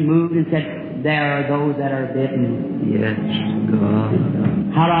the end moved and said, there are those that are bitten. Yes, God.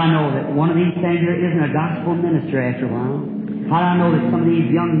 How do I know that one of these things here isn't a gospel minister after a while? How do I know that some of these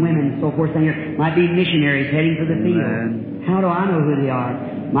young women and so forth here might be missionaries heading for the field? How do I know who they are?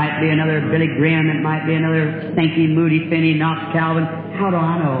 Might be another Billy Graham, it might be another Stinky, Moody, Finney, Knox, Calvin. How do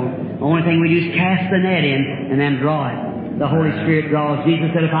I know? The only thing we do is cast the net in and then draw it. The Holy Spirit draws. Jesus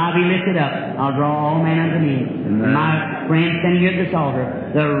said, if I be lifted up, I'll draw all men unto me. And my friend standing here at this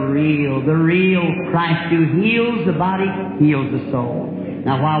altar, the real Christ who heals the body, heals the soul.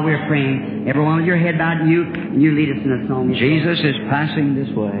 Now while we're praying, everyone with your head bowed, you lead us in a song. Jesus is passing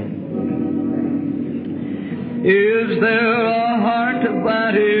this way. Is there a heart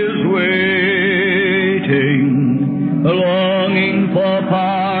that is waiting, longing for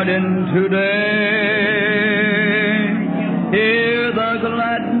pardon today? Hear the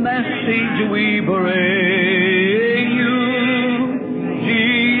glad message we bring you.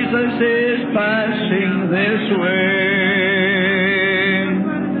 Jesus is passing this way.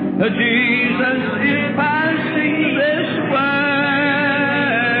 Jesus is passing this way.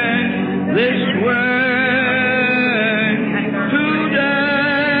 This way.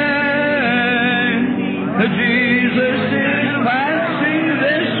 Jesus is passing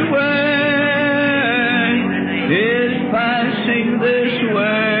this way, is passing this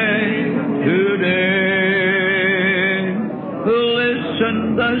way today. Listen,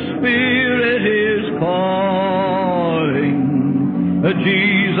 the Spirit is calling.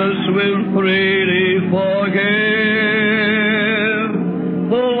 Jesus will freely forgive.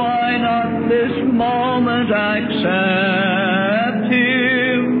 Why not this moment accept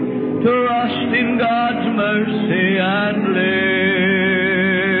Him? Trust in God's mercy and live.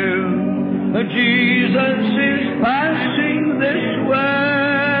 Jesus is passing this way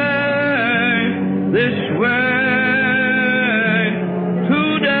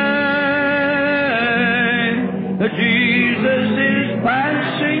today. Jesus is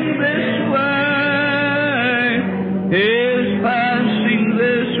passing this way, is passing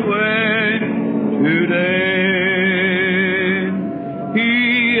this way today.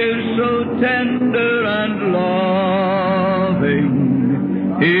 Tender and loving,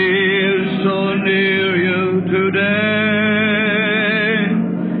 He is so near you today.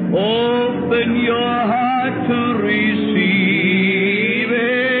 Open your heart to receive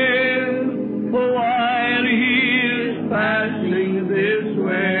Him while He is passing this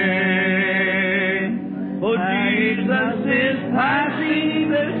way. Oh, Jesus is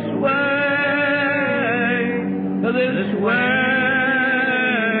passing this way.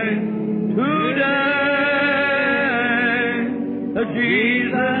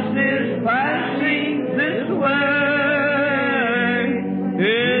 Jesus is passing this way,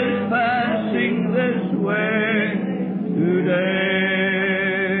 is passing this way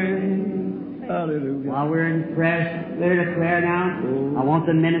today. Hallelujah. While we're in prayer, spirit of prayer now, I want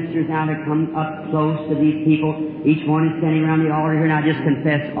the ministers now to come up close to these people. Each one is standing around the altar here, and I just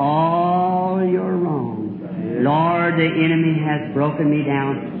confess all your wrongs. Lord, the enemy has broken me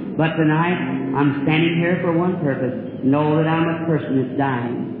down. But tonight, I'm standing here for one purpose. Know that I'm a person that's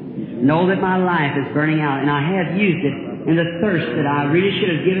dying. Know that my life is burning out, and I have used it in the thirst that I really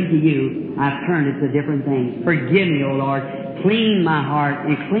should have given to you. I've turned it to different things. Forgive me, O Lord. Clean my heart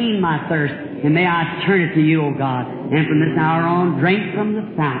and clean my thirst, and may I turn it to you, O God. And from this hour on, drink from the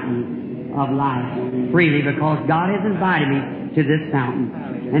fountain of life freely, because God has invited me to this fountain.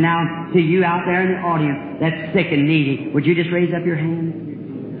 And now, to you out there in the audience that's sick and needy, would you just raise up your hand?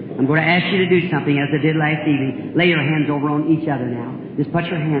 I'm going to ask you to do something as I did last evening. Lay your hands over on each other now. Just put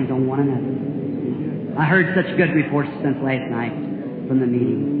your hands on one another. I heard such good reports since last night from the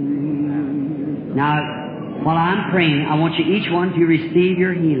meeting. Now, while I'm praying, I want you each one to receive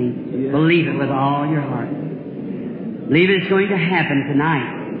your healing. Believe it with all your heart. Believe it's going to happen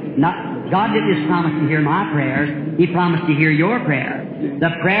tonight. God didn't just promise to hear my prayers. He promised to hear your prayer. The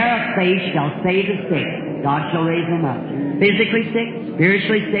prayer of faith shall save the sick. God shall raise them up. Physically sick,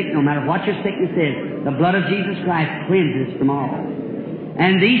 spiritually sick, no matter what your sickness is, the blood of Jesus Christ cleanses from all.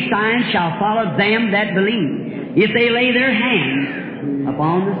 And these signs shall follow them that believe, if they lay their hands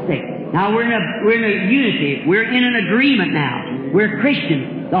upon the sick. Now we're in a unity. We're in an agreement now. We're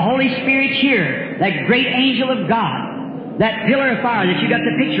Christians. The Holy Spirit's here. That great angel of God. That pillar of fire that you got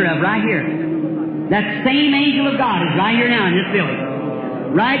the picture of right here. That same angel of God is right here now in this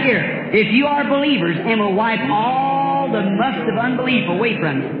building. Right here. If you are believers and will wipe all all the must of unbelief away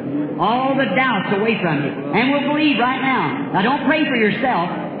from you. All the doubts away from you. And we'll believe right now. Now don't pray for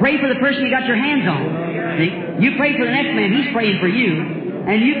yourself. Pray for the person you got your hands on. See? You pray for the next man. He's praying for you.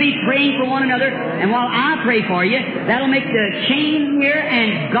 And you be praying for one another. And while I pray for you, that'll make the chain here,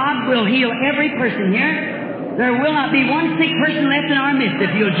 and God will heal every person here. There will not be one sick person left in our midst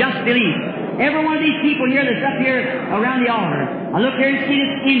if you'll just believe. Every one of these people here that's up here around the altar. I look here and see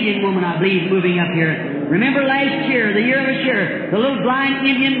this Indian woman, I believe, moving up here. Remember last year, the year of this year, the little blind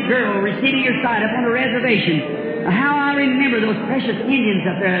Indian girl receiving your sight up on the reservation. How I remember those precious Indians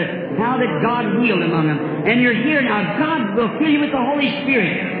up there, how that God healed among them. And you're here now. God will fill you with the Holy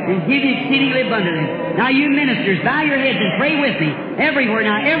Spirit and give you exceedingly abundantly. Now you ministers, bow your heads and pray with me. Everywhere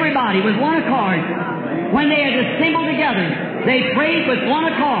now, everybody with one accord. When they had assembled together, they prayed with one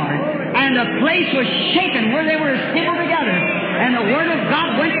accord, and the place was shaken where they were assembled together, and the Word of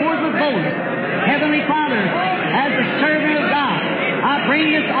God went forth with boldness. Heavenly Father, as the servant of God, I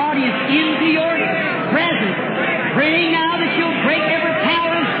bring this audience into your presence, praying now that you'll break every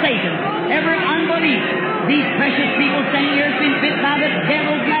power of Satan, every unbelief. These precious people standing here have been bit by the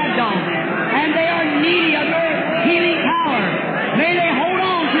devil's mad dog, and they are needy of your healing power. May they hold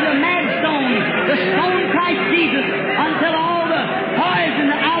on to the mad stone, the stone Christ Jesus, until all the poison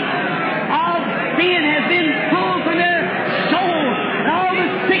out of sin has been pulled from their soul, and all the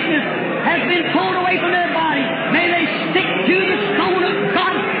sickness has been pulled away from their body. May they stick to the stone of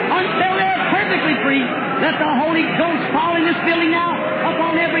God until they're perfectly free. Let the Holy Ghost fall in this building now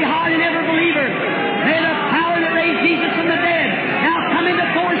upon every heart and every believer. May the